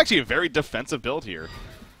mean, he's actually a very defensive build here.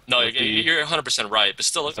 No, you're 100% right. But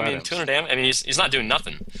still, I mean, 200 damage. I mean, he's not doing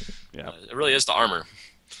nothing. Yeah, it really is the armor.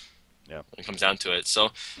 Yeah, when it comes down to it. So,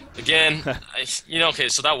 again, okay,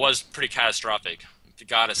 so that was pretty catastrophic. You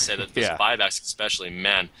gotta say that these buybacks, especially,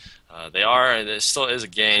 man, there still is a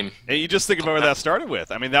game. And you just think about where that started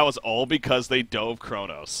with. I mean, that was all because they dove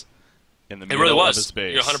Kronos in the middle of his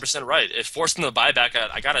base. You're 100% right. It forced them to buyback.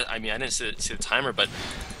 I mean, I didn't see the timer, but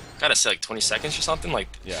I gotta say like 20 seconds or something. Like,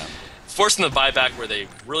 forced them to buyback where they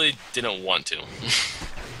really didn't want to.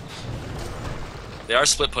 They are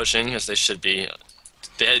split pushing as they should be.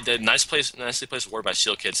 They had nicely placed ward by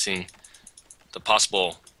Shield Kid, seeing the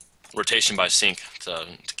possible rotation by CiC to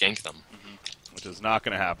gank them. Which is not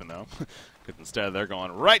going to happen though, because instead they're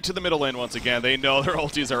going right to the middle lane once again. They know their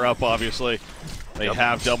ultis are up, obviously. They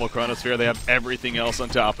have double Chronosphere. They have everything else on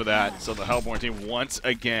top of that. So the Hellborn team once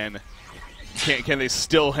again, can they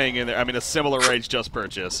still hang in there? I mean, a similar rage just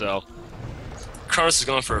purchased, so. Kronos is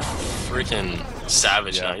going for freaking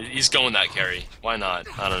savage now. He's going that carry. Why not?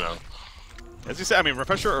 I don't know. As you said, I mean,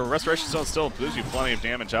 Restoration Stone still gives you plenty of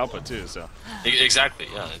damage output too, so. Exactly,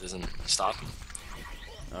 yeah, it doesn't stop.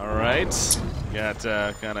 All right, got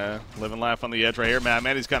kind of living life on the edge right here.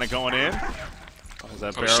 Madman, he's kind of going in. Is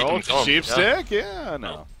that barrel? Sheep stick? Yeah,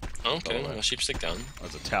 no. Oh, okay, well, sheep stick down.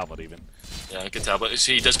 That's a tablet even. Yeah, good tablet.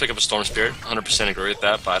 See, he does pick up a Storm Spirit. 100% agree with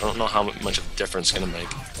that, but I don't know how much of a difference it's going to make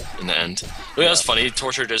in the end. Really, that's funny.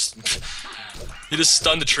 Torture he just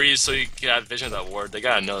stunned the trees so you can have vision of that ward. They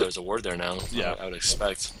got to know there's a ward there now. Yeah. I would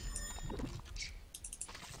expect.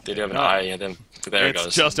 They do have an eye, and then there it goes.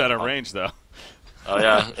 It's just out of range, though. Oh,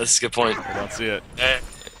 yeah, that's a good point. I don't see it.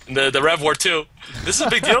 The Rev Ward, too. This is a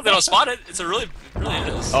big deal. They don't spot it. It really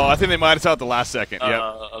is. Oh, I think they might have saw it the last second. Yep.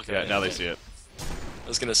 Okay. Yeah, now they see it. I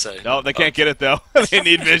was going to say. No, they can't get it, though. They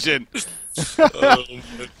need vision.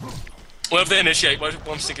 What if they initiate? What if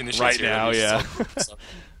CiC initiates right here? now, yeah.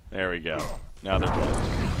 There we go. Now they're playing.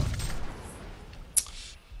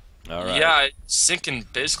 All right. Yeah, CiC can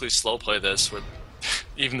basically slow play this with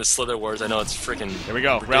even the Slither wards. I know it's freaking. Here we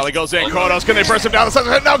go. Rally goes in. Kronos, can they burst him down the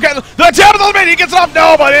center? No, get the tap of the mid. He gets it off.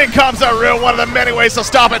 No, but in comes the real one of the many ways to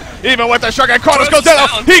stop it. Even with the shotgun, Kronos goes down.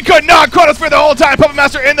 He could not. Kronos for the whole time. Puppet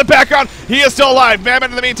Master in the background. He is still alive.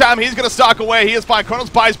 Mammoth in the meantime, he's going to stalk away. He is fine.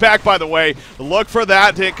 Kronos buys back, by the way. Look for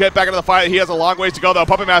that to get back into the fight. He has a long ways to go, though.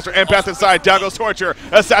 Puppet Master and path inside. Down goes Torture.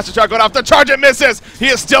 Assassin shot going off. The charge and misses. He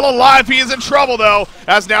is still alive. He is in trouble, though,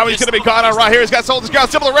 as now he's going to be caught on right here. He's got Soldier's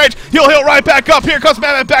Ground. Similar rage. He'll heal right back up. Here comes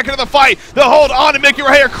Mammoth back into the fight. The hold on to Mickey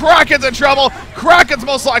right here. Kraken's in trouble. Kraken's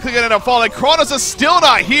most likely going to end up falling. Kronos is still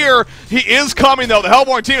not here. He is coming, though. The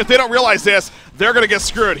Hellborn team, if they don't realize this, they're going to get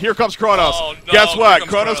screwed. Here comes Kronos. Oh, no. Guess what?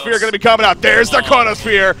 Chronosphere going to be coming out. There's the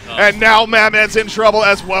Chronosphere. And now Mammon's in trouble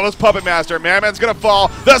as well as Puppet Master. Mammon's going to fall.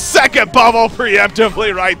 The second bubble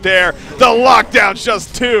preemptively right there. The lockdown's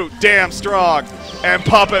just too damn strong. And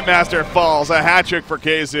Puppet Master falls. A hat trick for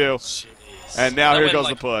Keizu. Jeez. And now here goes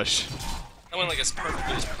the push. That went like as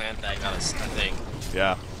perfectly as planned that, I think.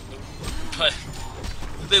 Yeah. But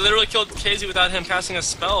they literally killed Keizu without him casting a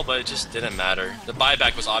spell, but it just didn't matter. The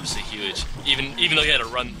buyback was obviously huge, even though he had to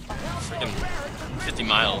run freaking 50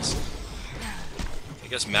 miles. I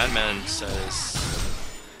guess Madman says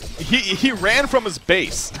he ran from his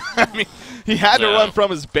base. I mean, he had to run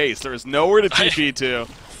from his base. There was nowhere to TP to.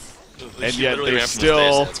 And yet they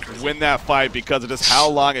still win that fight because of just how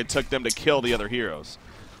long it took them to kill the other heroes.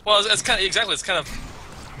 Well, it's kind of exactly. It's kind of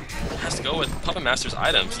has to go with Puppet Master's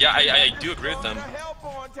items. Yeah, I do agree with them.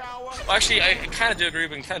 Well, actually, I kind of do agree,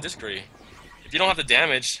 but kind of disagree. If you don't have the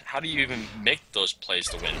damage, how do you even make those plays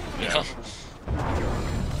to win? You know.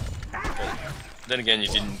 But then again, you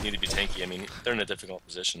didn't need to be tanky. I mean, they're in a difficult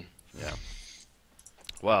position. Yeah.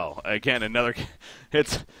 Well, again,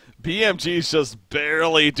 it's BMG's just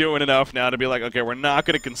barely doing enough now to be like, okay, we're not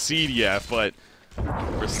going to concede yet, but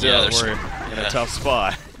we're in a tough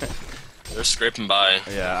spot. They're scraping by.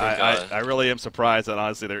 Yeah, I really am surprised that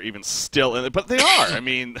honestly they're even still in it, but they are. I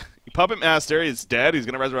mean, Puppet Master is dead. He's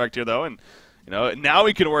going to resurrect here though, and now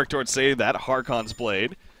he can work towards saving that Harkon's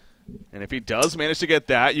blade. And if he does manage to get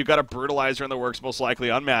that, you've got a Brutalizer in the works most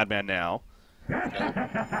likely on Madman now.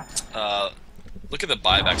 Look at the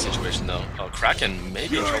buyback situation though. Oh, Kraken may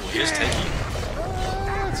be in trouble. He is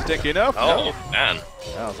tanky. Stinky enough? Oh, No. man.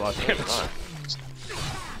 That was a lot of damage.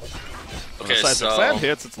 Okay, Besides so... the slam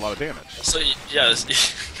hits, it's a lot of damage. So, yeah,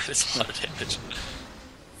 it's a lot of damage.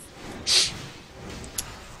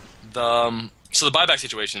 So the buyback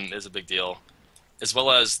situation is a big deal, as well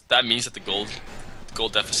as that means that the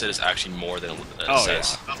gold deficit is actually more than it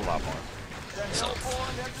says. Yeah, it's a lot more. So.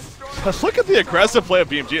 But look at the aggressive play of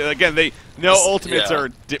BMG. Again, they know ultimates yeah.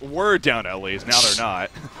 were down at least. Now they're not.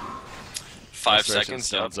 5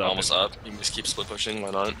 seconds, yeah, almost up. You can just keep split pushing.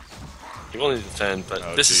 Why not? You will need to defend,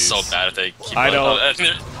 but this is so bad if they keep. I know.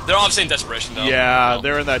 They're obviously in desperation though. Yeah,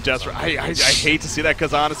 they're in that desperate. I hate to see that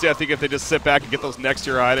because honestly, I think if they just sit back and get those next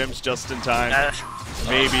tier items just in time,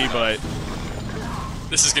 maybe. But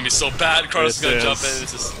this is gonna be so bad. Kronos is gonna jump in.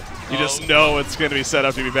 This is. You just know it's going to be set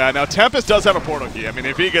up to be bad. Now, Tempest does have a portal key. I mean,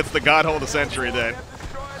 if he gets the Godhold of the Century, then...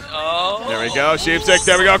 Oh. There we go. Sheepstick.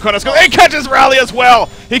 There we go. Kronos goes. He catches Rally as well.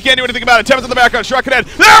 He can't do anything about it. Tempest in the background. Struck it in.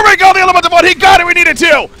 There we go. The Elemental One. He got it. We needed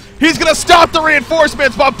to. He's going to stop the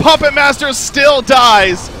reinforcements, but Puppet Master still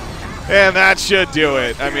dies. And that should do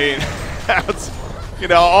it. I mean, that's, you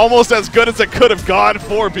know, almost as good as it could have gone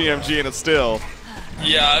for BMG, and it's still...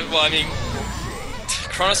 Yeah, well, I mean...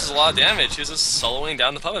 Kronos does a lot of damage. He was just soloing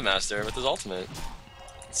down the Puppet Master with his ultimate.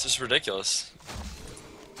 It's just ridiculous.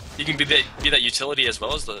 You can be that utility as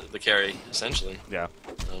well as the carry, essentially. Yeah.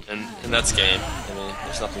 And that's game. I mean,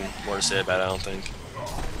 there's nothing more to say about it, I don't think.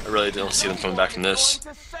 I really don't see them coming back from this.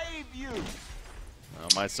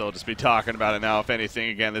 Might still just be talking about it now, if anything.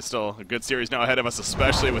 Again, there's still a good series now ahead of us,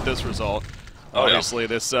 especially with this result. Oh, obviously,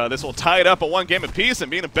 this will tie it up at 1 game apiece,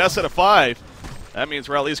 and being a best out of 5. That means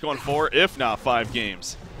we're at least going 4, if not 5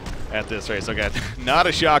 games at this race. Again, not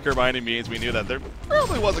a shocker by any means. We knew that there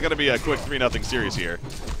probably wasn't going to be a quick 3-0 series here.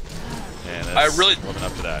 And I really living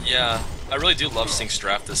up to that. Yeah, I really do love CiC's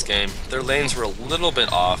draft this game. Their lanes were a little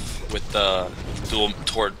bit off with the duel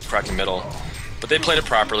toward Kraken middle, but they played it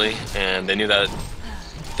properly, and they knew that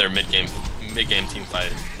their mid-game team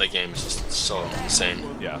fight, late game is just so insane.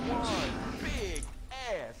 Yeah.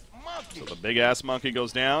 So the big-ass monkey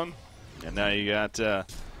goes down. And now you got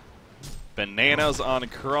Bananas on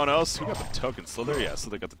Kronos. Who got the token? Slither? Yeah,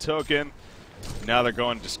 so they got the token. Now they're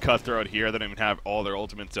going just cutthroat here. They don't even have all their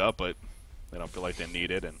ultimates up, but they don't feel like they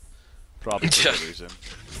need it, and probably for good reason.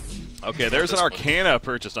 Okay, there's an Arcana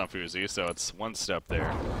purchased on Fuzi, so it's 1 step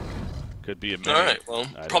there. Could be a minute. Alright, well,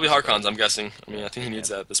 probably Harkons, I'm guessing. I mean, I think he needs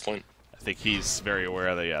that at this point. I think he's very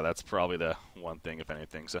aware that, yeah, that's probably the one thing, if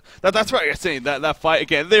anything. So that's right. I'm saying that fight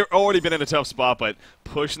again. They've already been in a tough spot, but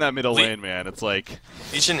pushing that middle lane, man, it's like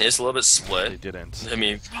Legion is a little bit split. They didn't. I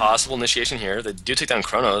mean, possible initiation here. They do take down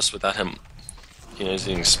Kronos without him, you know,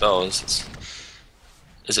 using spells.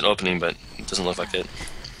 It's an opening, but it doesn't look like it.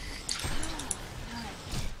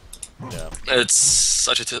 Yeah. It's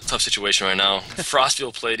such a tough situation right now.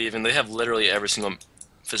 Frostfield played even. They have literally every single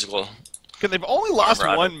physical. They've only lost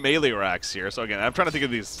 1 melee Rax here, so again, I'm trying to think of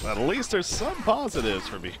these. At least there's some positives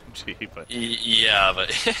for BMG, but yeah, but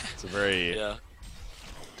it's a very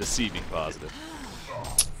deceiving positive.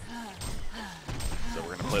 So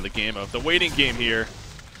we're gonna play the game of the waiting game here.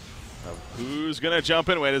 Of who's gonna jump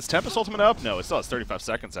in? Wait, is Tempest ultimate up? No, it still has 35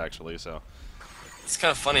 seconds actually. So it's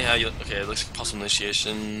kind of funny how you. Okay, it looks like possible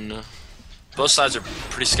initiation. Both sides are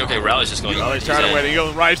pretty skilled. Okay, Rally's just going. Rally's trying to win. He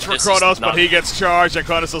goes right for Kronos, but he gets charged, and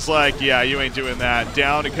Kronos is like, yeah, you ain't doing that.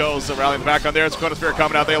 Down it goes. So Rally in the back on there. It's Kronos Spirit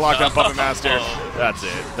coming out. They lock down Puppet Master. That's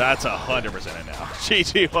it. That's 100% it now.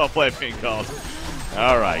 GG, well played, being called.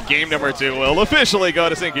 All right, game number 2 will officially go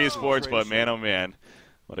to CiC Esports, but man, oh man,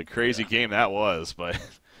 what a crazy game that was. But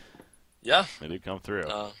yeah, they did come through.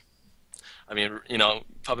 I mean, you know,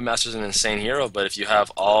 Puppet Master's an insane hero, but if you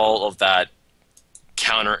have all of that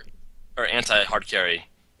counter or anti-hard carry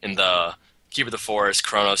in the Keeper of the Forest,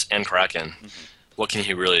 Kronos, and Kraken, what can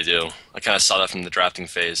he really do? I kind of saw that from the drafting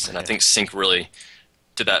phase, and I think CiC really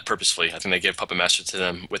did that purposefully. I think they gave Puppet Master to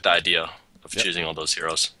them with the idea of choosing all those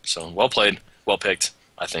heroes. So well played, well picked,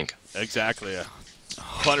 I think. Exactly, yeah.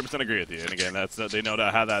 100% agree with you. And again, that's they know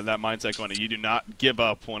how that mindset going. You do not give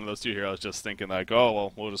up one of those 2 heroes just thinking like, oh,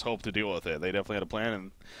 well, we'll just hope to deal with it. They definitely had a plan,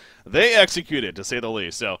 and they executed, to say the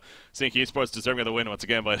least. So, CiC Esports deserving of the win once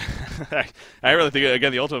again. But I really think,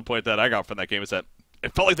 again, the ultimate point that I got from that game is that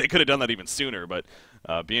it felt like they could have done that even sooner. But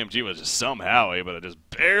BMG was just somehow able to just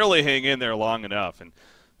barely hang in there long enough and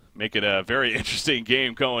make it a very interesting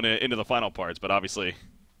game going into the final parts. But obviously,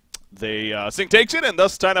 CiC takes it and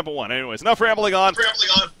thus tied up at 1. Anyways, enough rambling on.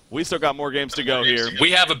 We still got more games to go here.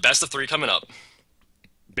 We have a best of 3 coming up.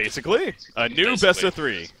 Basically, a new best of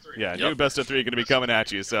 3. Yeah, new best of 3 going to be coming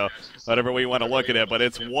at you. So whatever way you want to look at it, but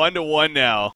it's 1-1 now.